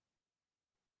gotten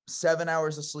 7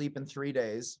 hours of sleep in 3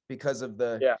 days because of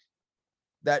the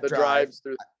drives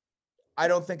through. I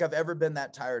don't think I've ever been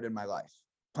that tired in my life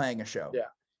playing a show. Yeah.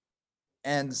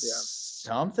 And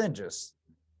something just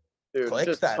clicked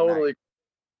just that totally night.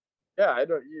 Yeah,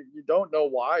 you don't know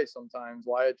why sometimes,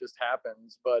 why it just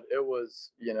happens, but it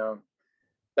was,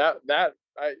 that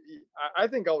I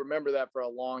think I'll remember that for a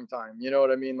long time. You know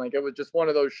what I mean? Like, it was just one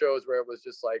of those shows where it was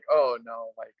just like, oh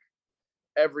no, like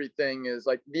everything is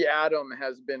like the atom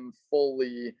has been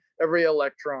fully, every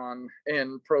electron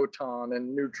and proton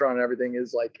and neutron and everything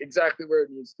is like exactly where it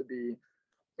needs to be,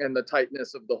 and the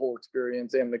tightness of the whole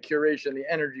experience and the curation, the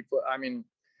energy flow. I mean,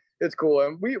 it's cool.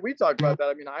 And we talked about that.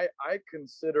 I mean, I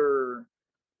consider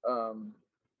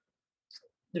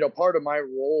part of my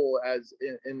role as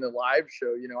in the live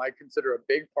show, I consider a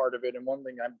big part of it, and one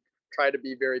thing I try to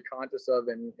be very conscious of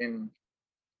and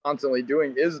constantly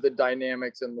doing is the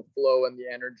dynamics and the flow and the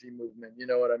energy movement. You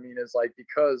know what I mean? Is like,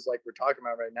 because like we're talking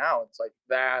about right now, it's like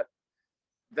that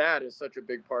is such a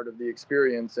big part of the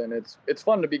experience, and it's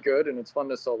fun to be good, and it's fun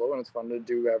to solo, and it's fun to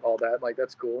do all that, like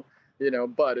that's cool,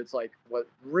 but it's like what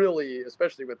really,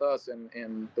 especially with us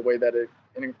and the way that it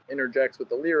interjects with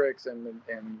the lyrics and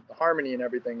the harmony and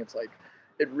everything, it's like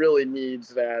it really needs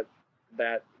that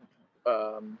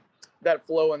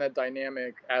flow and that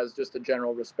dynamic as just a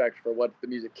general respect for what the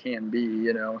music can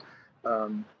be.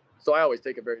 So I always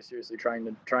take it very seriously, trying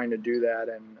to do that.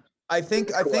 And I think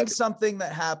something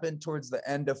that happened towards the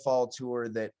end of fall tour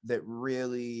that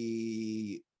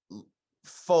really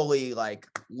fully like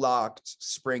locked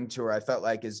spring tour, I felt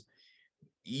like, is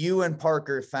you and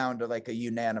Parker found like a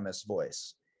unanimous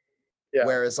voice. Yeah.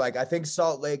 Whereas like I think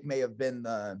Salt Lake may have been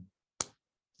the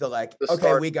like, the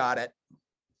okay, we got it.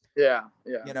 Yeah.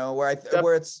 Where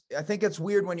I think it's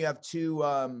weird when you have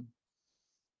two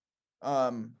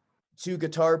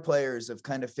guitar players of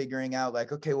kind of figuring out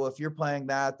like, okay, well, if you're playing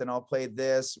that, then I'll play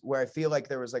this, where I feel like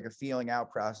there was like a feeling out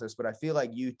process. But I feel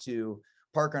like you two,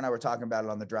 Parker and I were talking about it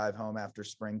on the drive home after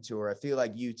spring tour, I feel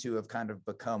like you two have kind of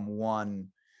become one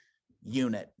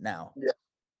unit now.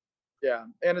 Yeah.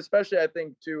 And especially I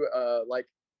think too, like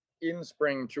in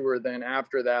spring tour, then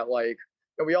after that, like,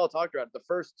 and we all talked about it, the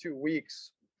first 2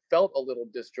 weeks felt a little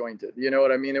disjointed. You know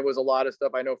what I mean? It was a lot of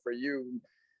stuff. I know for you,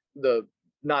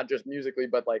 not just musically,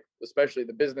 but like especially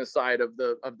the business side of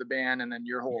the band, and then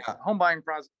your whole home buying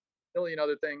process, a million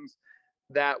other things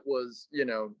that was,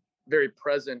 very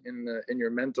present in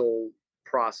your mental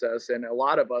process. And a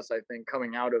lot of us, I think,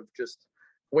 coming out of just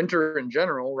winter in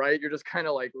general, right? You're just kind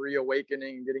of like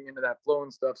reawakening, getting into that flow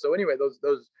and stuff. So anyway, those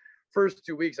first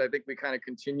 2 weeks, I think we kind of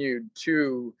continued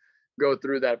to go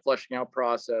through that fleshing out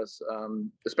process.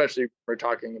 Especially we're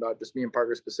talking about just me and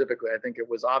Parker specifically. I think it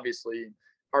was obviously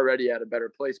already at a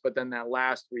better place, but then that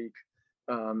last week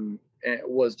it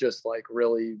was just like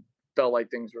really felt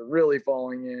like things were really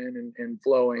falling in and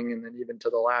flowing, and then even to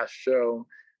the last show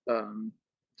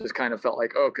just kind of felt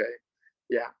like, okay,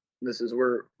 yeah, this is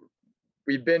where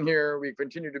we've been here, we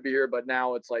continue to be here, but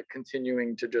now it's like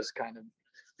continuing to just kind of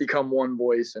become one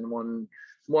voice and one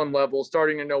level,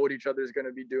 starting to know what each other's going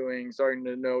to be doing, starting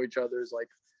to know each other's like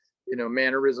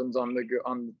mannerisms on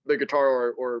the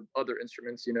guitar or other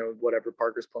instruments, whatever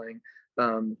Parker's playing,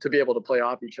 to be able to play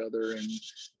off each other.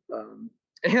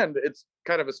 And it's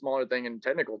kind of a smaller thing and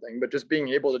technical thing, but just being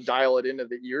able to dial it into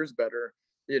the ears better,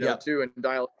 too, and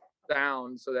dial it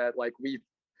down so that like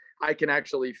I can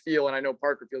actually feel, and I know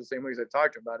Parker feels the same way as I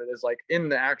talked about it, is like in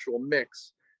the actual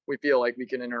mix, we feel like we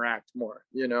can interact more,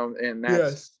 and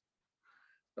that's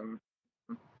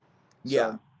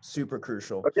super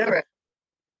crucial. Yeah,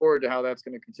 forward to how that's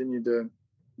going to continue to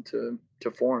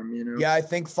form. Yeah, I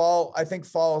think fall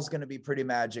is going to be pretty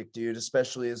magic, dude,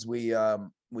 especially as we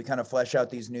we kind of flesh out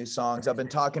these new songs. I've been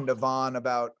talking to Vaughn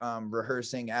about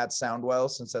rehearsing at Soundwell,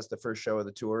 since that's the first show of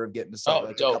the tour, of getting to Salt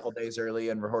Lake a couple days early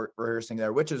and rehearsing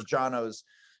there, which is Jono's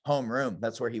homeroom.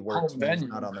 That's where he works when he's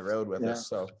not on the road with us.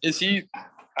 So is he?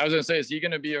 I was gonna say, is he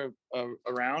gonna be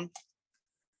around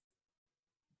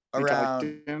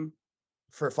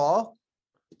for fall?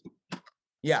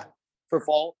 Yeah, for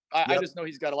fall. I just know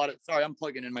he's got a lot of. Sorry, I'm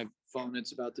plugging in my phone.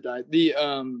 It's about to die.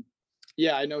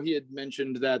 Yeah, I know he had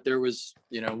mentioned that there was,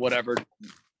 whatever,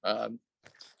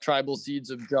 tribal seeds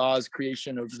of Jaws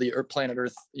creation of the planet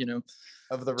Earth,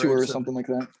 of the tour or something like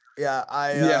that. Yeah,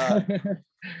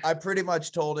 I pretty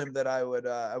much told him that I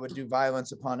would do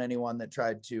violence upon anyone that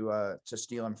tried to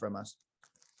steal him from us.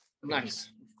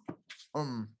 Nice.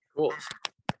 Cool.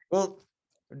 Well,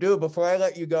 dude, before I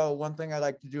let you go, one thing I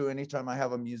like to do anytime I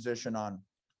have a musician on.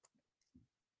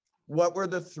 What were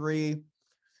the three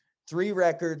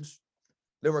records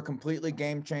that were completely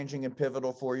game-changing and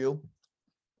pivotal for you?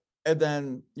 And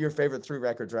then your favorite 3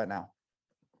 records right now.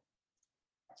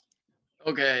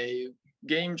 Okay,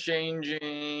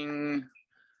 game-changing,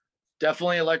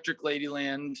 definitely Electric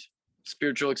Ladyland,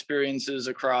 spiritual experiences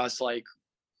across like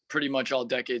pretty much all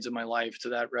decades of my life to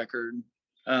that record.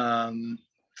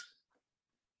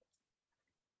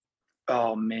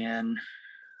 Oh man,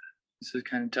 this is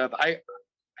kind of tough. I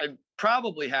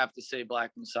probably have to say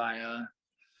Black Messiah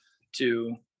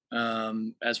too,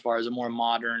 as far as a more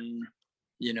modern,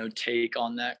 take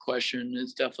on that question.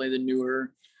 It's definitely the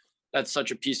newer. That's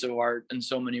such a piece of art in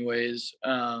so many ways,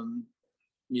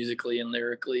 musically and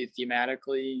lyrically,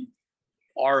 thematically,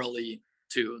 orally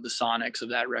too. The sonics of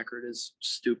that record is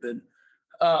stupid.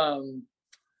 And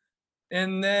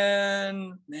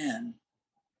then, man,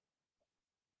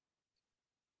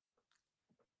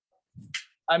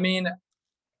 I mean,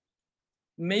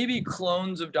 maybe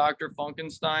Clones of Dr.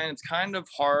 Funkenstein. It's kind of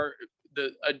hard.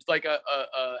 Like a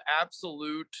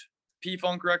absolute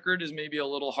P-Funk record is maybe a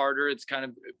little harder. It's kind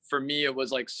of, for me, it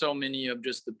was like so many of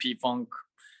just the P-Funk.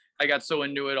 I got so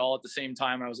into it all at the same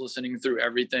time. I was listening through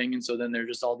everything. And so then there's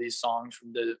just all these songs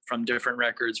from different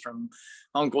records, from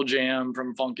Uncle Jam,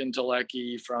 from Funkin'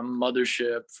 Telecky, from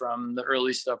Mothership, from the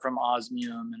early stuff from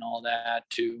Osmium and all that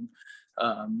too.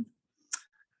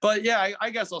 But yeah,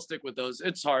 I guess I'll stick with those.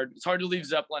 It's hard to leave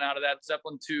Zeppelin out of that.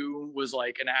 Zeppelin 2 was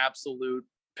like an absolute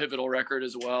pivotal record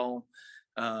as well.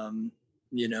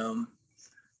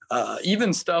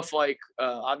 Even stuff like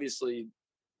obviously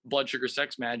Blood Sugar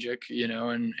Sex Magic,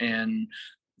 and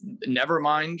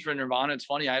Nevermind for Nirvana. It's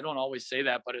funny, I don't always say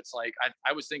that, but it's like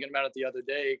I was thinking about it the other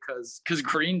day because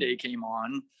Green Day came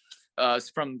on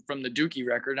from the Dookie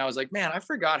record, and I was like, man, I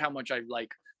forgot how much I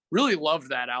like really loved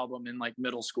that album in like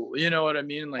middle school. You know what I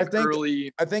mean? Like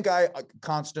I think I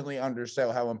constantly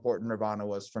undersell how important Nirvana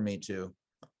was for me too.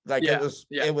 Like it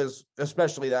was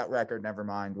especially that record,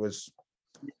 Nevermind, was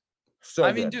so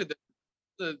I mean, dude,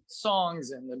 the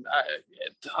songs and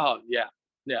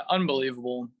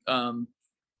unbelievable. And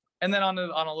then on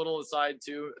a little aside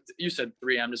too, you said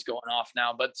 3, I'm just going off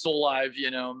now, but Soul Live,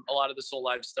 a lot of the Soul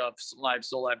Live stuff,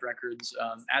 Soul Live records,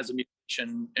 as a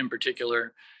musician in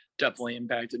particular, definitely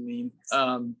impacted me.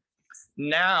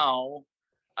 Now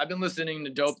I've been listening to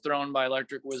Dope Throne by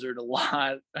Electric Wizard a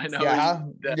lot. I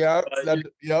know.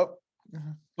 Yep.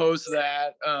 Post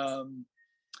that.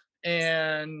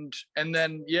 And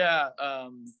then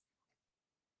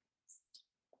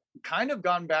kind of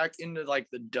gone back into like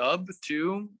the dub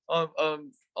too of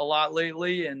a lot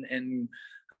lately, and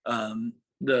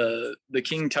the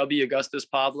King Tubby Augustus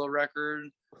Pablo record.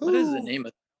 What is the name of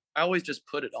it? I always just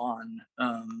put it on.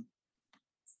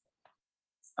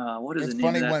 What is it's the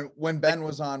name funny of that? when Ben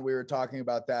was on, we were talking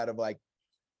about that, of like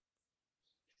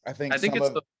I think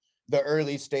it's the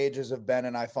early stages of Ben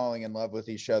and I falling in love with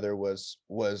each other was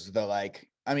the like,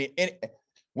 I mean,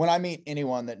 when I meet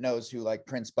anyone that knows who like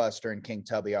Prince Buster and King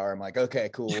Tubby are, I'm like, okay,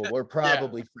 cool, we're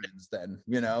probably friends then,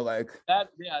 like that.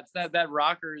 Yeah, it's that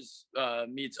Rockers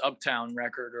meets Uptown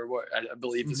record, or what I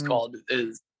believe it's called,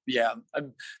 is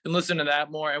I've been listening to that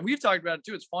more, and we've talked about it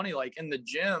too. It's funny, like in the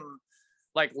gym,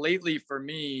 like lately for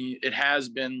me, it has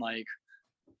been like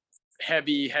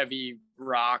heavy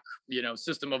rock,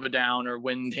 System of a Down or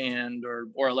Wind Hand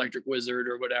or Electric Wizard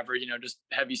or whatever, just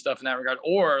heavy stuff in that regard,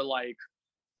 or like,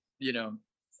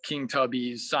 King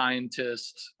Tubby's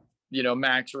Scientist,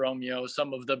 Max Romeo,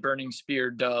 some of the Burning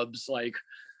Spear dubs, like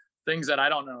things that I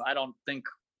don't know. I don't think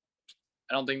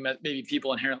maybe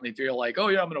people inherently feel like, oh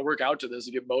yeah, I'm going to work out to this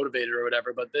and get motivated or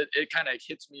whatever, but it kind of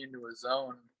hits me into a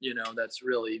zone, that's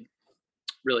really,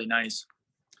 really nice.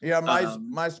 Yeah.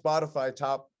 My Spotify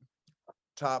top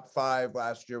 5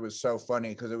 last year was so funny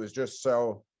because it was just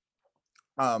so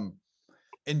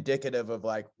indicative of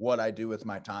like what I do with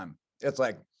my time. It's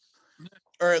like,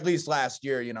 or at least last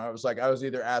year, you know, it was like I was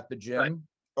either at the gym Right.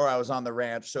 or I was on the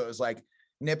ranch. So it was like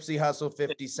Nipsey Hussle,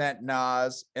 50 Cent,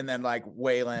 Nas, and then like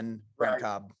Waylon, Brent Right.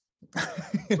 Cobb.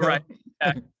 You know? Right.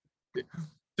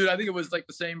 Dude, I think it was like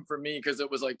the same for me because it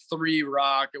was like 3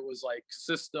 Rock, it was like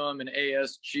System and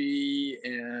ASG,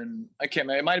 and I can't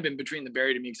remember. It might have been Between the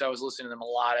Buried and Me because I was listening to them a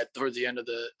lot towards the end of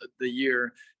the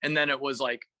year, and then it was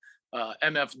like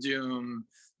MF Doom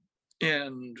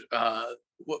and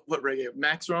what reggae?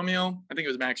 Max Romeo, I think it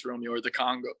was Max Romeo or the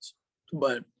Congos,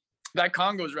 but that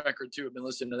Congos record too. I've been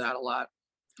listening to that a lot.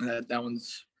 That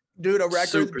one's Dude, a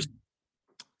record super.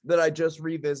 that I just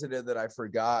revisited that I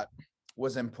forgot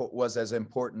was as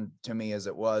important to me as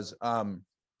it was.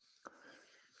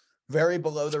 Very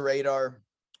below the radar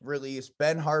release.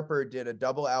 Ben Harper did a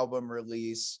double album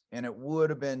release, and it would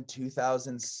have been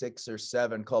 2006 or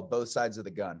 7, called Both Sides of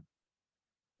the Gun.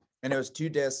 And it was 2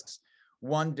 discs.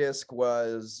 One disc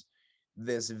was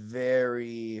this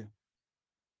very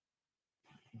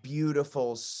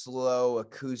beautiful, slow,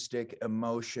 acoustic,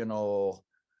 emotional,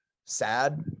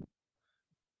 sad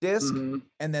disc. Mm-hmm.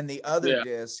 And then the other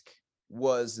disc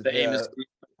was the Amos.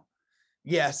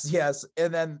 Yes.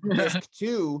 And then disc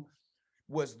 2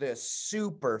 was this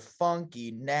super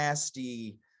funky,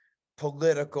 nasty,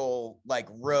 political, like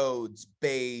Rhodes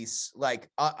bass. Like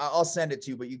I'll send it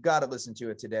to you, but you got to listen to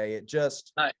it today. It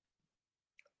just,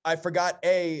 I forgot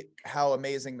how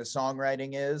amazing the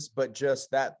songwriting is, but just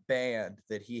that band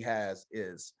that he has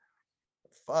is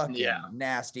fucking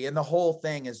nasty. And the whole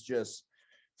thing is just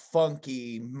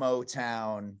funky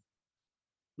Motown.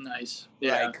 Nice.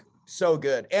 Yeah. Like so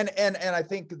good. And I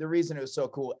think the reason it was so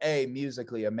cool, A,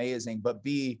 musically amazing, but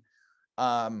B,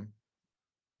 to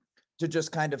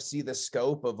just kind of see the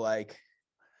scope of like,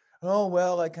 oh,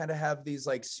 well, I kind of have these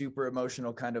like super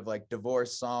emotional kind of like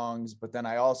divorce songs, but then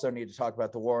I also need to talk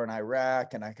about the war in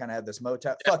Iraq, and I kind of have this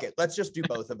Motown. Fuck it. Let's just do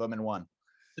both of them in one.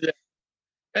 Yeah.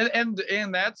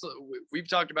 And that's, we've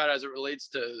talked about it as it relates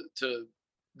to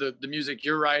the music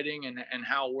you're writing and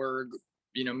how we're,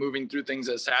 you know, moving through things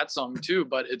as sad song too,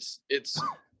 but it's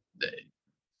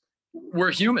we're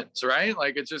humans, right?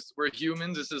 Like it's just, we're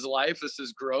humans. This is life. This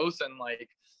is growth. And like,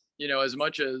 you know, as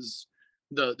much as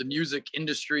the music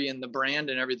industry and the brand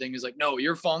and everything is like, no,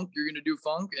 you're funk, you're going to do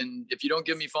funk. And if you don't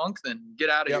give me funk, then get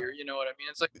out of here. You know what I mean?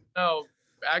 It's like, no,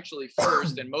 actually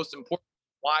first and most important,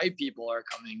 why people are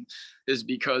coming is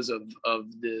because of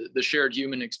the shared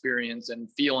human experience and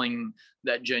feeling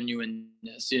that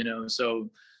genuineness, you know? So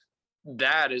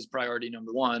that is priority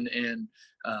number one. And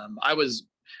I've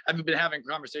been having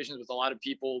conversations with a lot of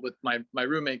people, with my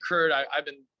roommate, Kurt. I've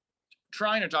been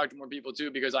trying to talk to more people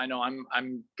too, because I know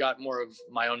I'm got more of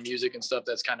my own music and stuff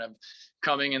that's kind of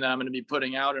coming and that I'm going to be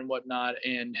putting out and whatnot,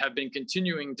 and have been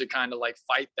continuing to kind of like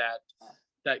fight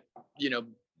that, you know,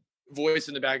 voice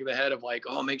in the back of the head of like,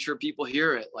 oh, make sure people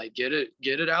hear it, like get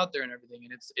it out there and everything.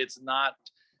 And it's not,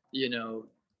 you know,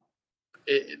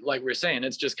 like we're saying,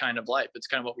 it's just kind of life. It's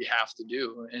kind of what we have to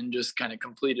do and just kind of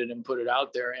complete it and put it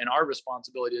out there. And our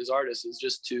responsibility as artists is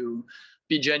just to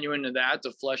be genuine to that,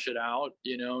 to flesh it out,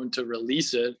 you know, and to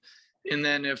release it. And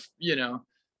then if, you know,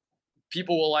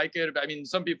 people will like it, I mean,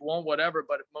 some people won't, whatever,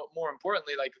 but more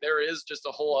importantly, like there is just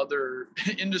a whole other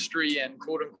industry and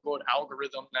quote unquote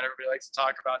algorithm that everybody likes to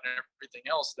talk about and everything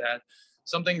else, that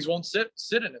some things won't sit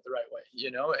in it the right way, you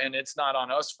know. And it's not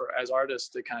on us as artists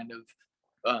to kind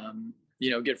of, you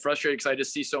know, get frustrated, because I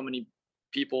just see so many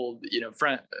people, you know,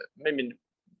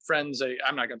 friends,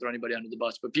 I'm not gonna throw anybody under the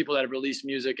bus, but people that have released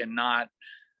music and not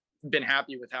been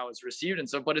happy with how it's received and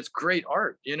stuff, but it's great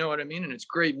art, you know what I mean? And it's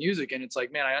great music. And it's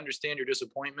like, man, I understand your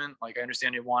disappointment. Like I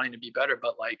understand you wanting to be better,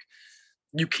 but like,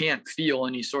 you can't feel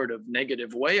any sort of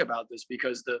negative way about this,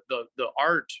 because the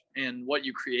art and what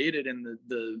you created and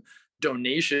the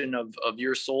donation of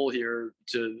your soul here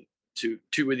to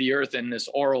the earth in this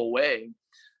oral way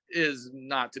is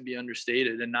not to be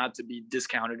understated and not to be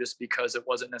discounted just because it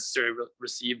wasn't necessarily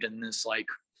received in this, like,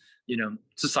 you know,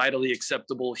 societally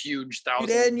acceptable, huge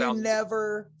thousands. And you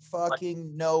never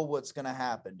fucking know what's going to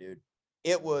happen, dude.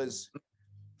 It was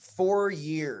 4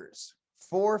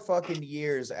 fucking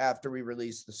years after we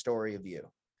released The Story of You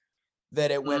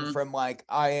that it went from like,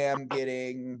 I am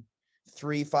getting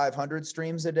 500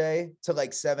 streams a day to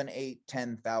like 7, 8,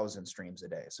 10,000 streams a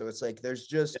day. So it's like, there's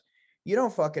just, you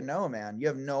don't fucking know, man. You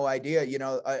have no idea. You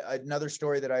know, another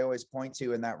story that I always point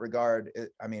to in that regard,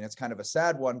 I mean, it's kind of a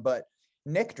sad one, but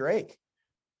Nick Drake,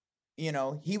 you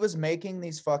know, he was making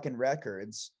these fucking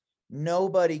records.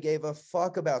 Nobody gave a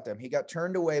fuck about them. He got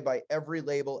turned away by every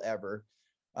label ever.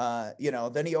 You know,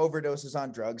 then he overdoses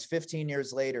on drugs. 15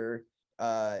 years later,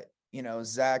 you know,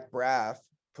 Zach Braff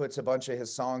puts a bunch of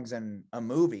his songs in a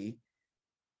movie.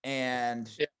 And,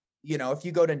 Yeah. you know, if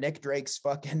you go to Nick Drake's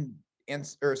fucking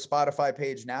or Spotify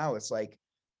page now, it's like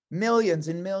millions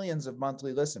and millions of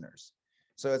monthly listeners.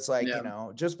 So it's like, you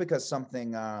know, just because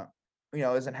something, you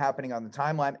know, isn't happening on the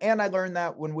timeline. And I learned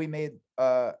that when we made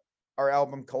our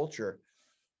album Culture.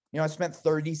 You know, I spent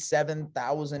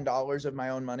 $37,000 of my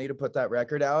own money to put that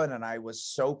record out, and I was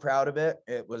so proud of it.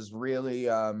 It was really,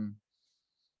 I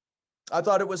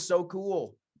thought it was so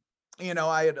cool. You know,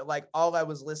 I had like all I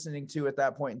was listening to at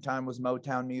that point in time was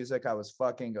Motown music. I was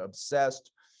fucking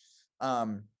obsessed.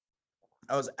 I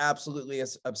was absolutely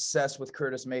obsessed with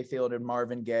Curtis Mayfield and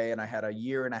Marvin Gaye, and I had a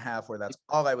year and a half where that's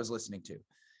all I was listening to.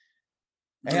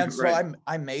 And so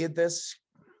I made this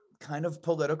kind of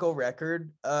political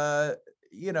record,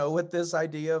 you know, with this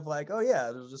idea of like, oh yeah,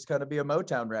 it'll just kind of be a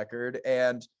Motown record,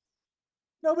 and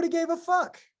nobody gave a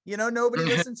fuck, you know, nobody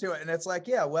listened to it. And it's like,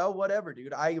 yeah, well, whatever,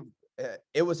 dude.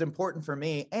 It was important for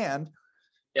me. And,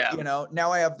 you know,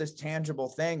 now I have this tangible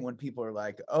thing when people are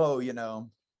like, oh, you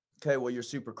know, okay, well, you're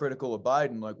super critical of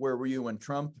Biden. Like, where were you when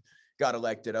Trump got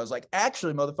elected? I was like,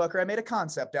 actually, motherfucker, I made a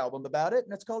concept album about it,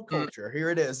 and it's called Culture.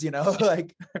 Here it is, you know,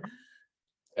 like,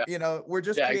 you know, we're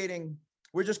just creating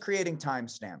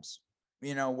timestamps.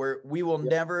 You know, we will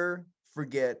never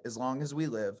forget as long as we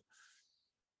live.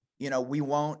 You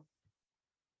know,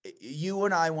 you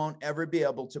and I won't ever be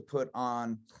able to put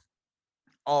on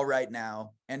All Right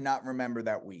Now and not remember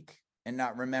that week, and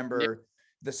not remember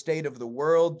the state of the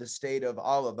world, the state of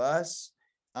all of us.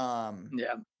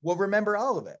 We'll remember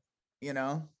all of it, you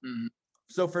know?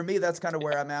 So for me, that's kind of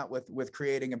where I'm at with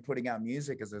creating and putting out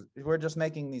music, is we're just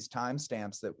making these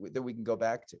timestamps that we can go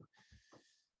back to.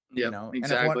 Yeah, you know,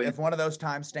 exactly. And if one of those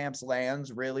timestamps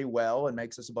lands really well and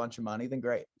makes us a bunch of money, then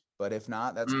great. But if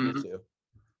not, that's cool too.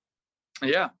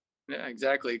 Yeah,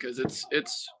 exactly. Because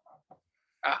it's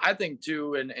I think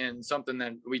too, and something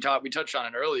that we touched on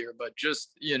it earlier, but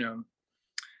just, you know,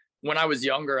 when I was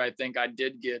younger, I think I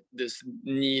did get this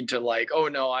need to like, oh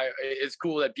no, it's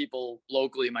cool that people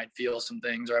locally might feel some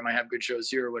things, or I might have good shows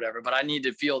here or whatever, but I need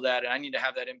to feel that, and I need to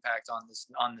have that impact on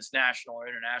this national or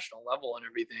international level and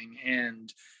everything.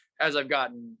 And as I've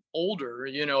gotten older,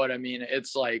 you know what I mean?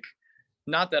 It's like,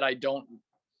 not that I don't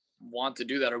want to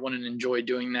do that or wouldn't enjoy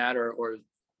doing that, or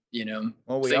you know,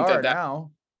 well, we are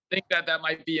now. Think that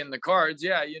might be in the cards.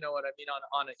 Yeah, you know what I mean,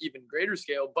 on an even greater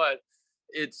scale. But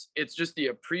it's just the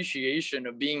appreciation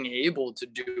of being able to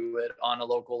do it on a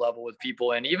local level with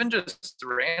people, and even just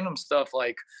random stuff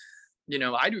like, you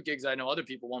know, I do gigs I know other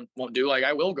people won't do. Like,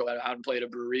 I will go out and play at a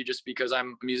brewery just because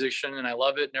I'm a musician and I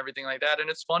love it and everything like that. And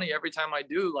it's funny, every time I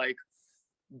do, like,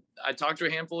 I talk to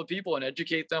a handful of people and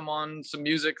educate them on some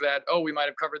music that, oh, we might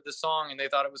have covered this song and they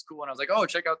thought it was cool. And I was like, oh,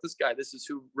 check out this guy. This is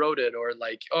who wrote it. Or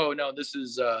like, oh no, this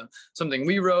is something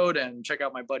we wrote, and check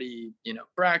out my buddy, you know,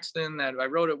 Braxton, that I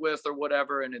wrote it with, or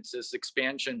whatever. And it's this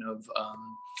expansion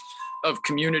of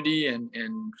community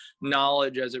and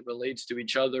knowledge as it relates to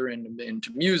each other and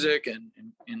to music.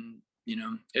 And you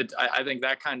know, I think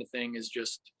that kind of thing is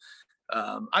just,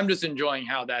 I'm just enjoying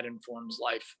how that informs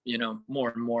life, you know, more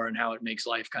and more, and how it makes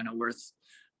life kind of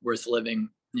worth living,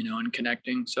 you know, and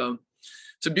connecting. So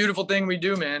it's a beautiful thing we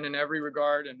do, man, in every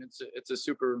regard. And it's a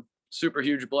super, super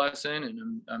huge blessing.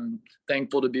 And I'm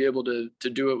thankful to be able to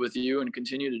do it with you and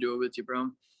continue to do it with you,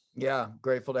 bro. Yeah.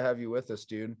 Grateful to have you with us,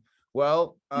 dude.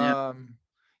 Well,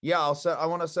 yeah, I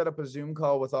want to set up a Zoom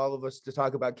call with all of us to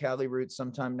talk about Cali Roots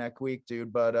sometime next week,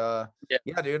 dude. But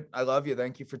yeah, dude, I love you.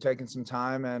 Thank you for taking some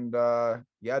time. And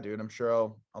yeah, dude, I'm sure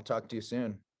I'll talk to you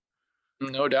soon.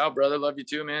 No doubt, brother. Love you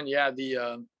too, man. Yeah,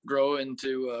 the grow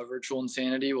into virtual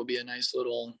insanity will be a nice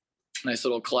little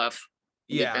clef.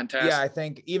 Yeah, fantastic. Yeah, I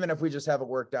think even if we just have it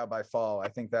worked out by fall, I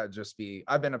think that'd just be.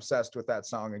 I've been obsessed with that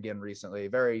song again recently.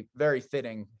 Very, very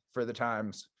fitting for the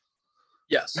times.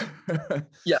 Yes.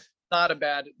 Yeah. Not a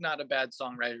bad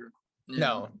songwriter.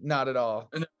 No, not at all.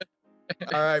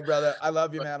 All right, brother. I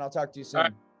love you, man. I'll talk to you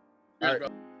soon. All right.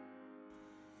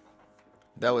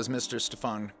 That was Mr.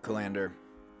 Stefan Calander.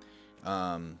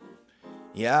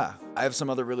 Yeah, I have some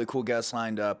other really cool guests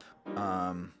lined up.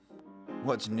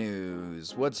 What's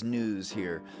news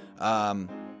here?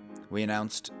 We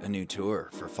announced a new tour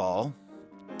for fall,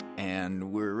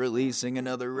 and we're releasing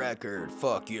another record.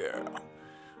 Fuck yeah.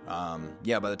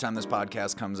 Yeah, by the time this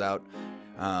podcast comes out,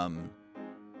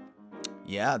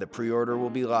 yeah, the pre-order will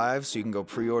be live, so you can go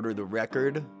pre-order the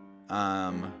record,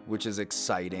 which is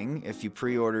exciting. If you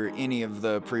pre-order any of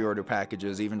the pre-order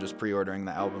packages, even just pre-ordering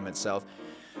the album itself,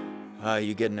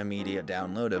 you get an immediate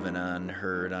download of an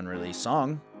unheard, unreleased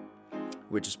song,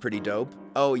 which is pretty dope.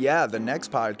 Oh yeah, the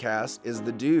next podcast is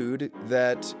the dude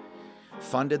that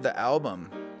funded the album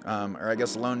or I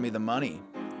guess loaned me the money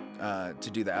to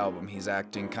do the album. He's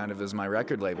acting kind of as my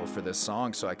record label for this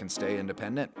song so I can stay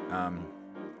independent.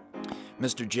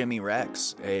 Mr. Jimmy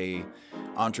Rex, a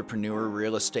entrepreneur,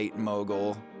 real estate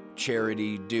mogul,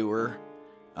 charity doer,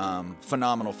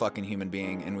 phenomenal fucking human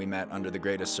being, and we met under the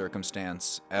greatest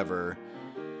circumstance ever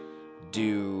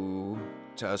due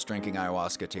to us drinking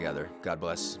ayahuasca together. God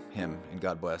bless him, and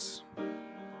God bless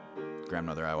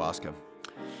grandmother ayahuasca.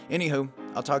 Anywho,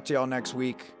 I'll talk to y'all next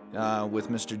week with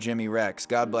Mr. Jimmy Rex.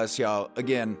 God bless y'all.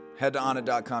 Again, head to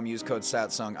Onnit.com, use code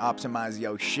SATSONG, optimize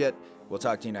yo shit. We'll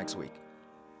talk to you next week.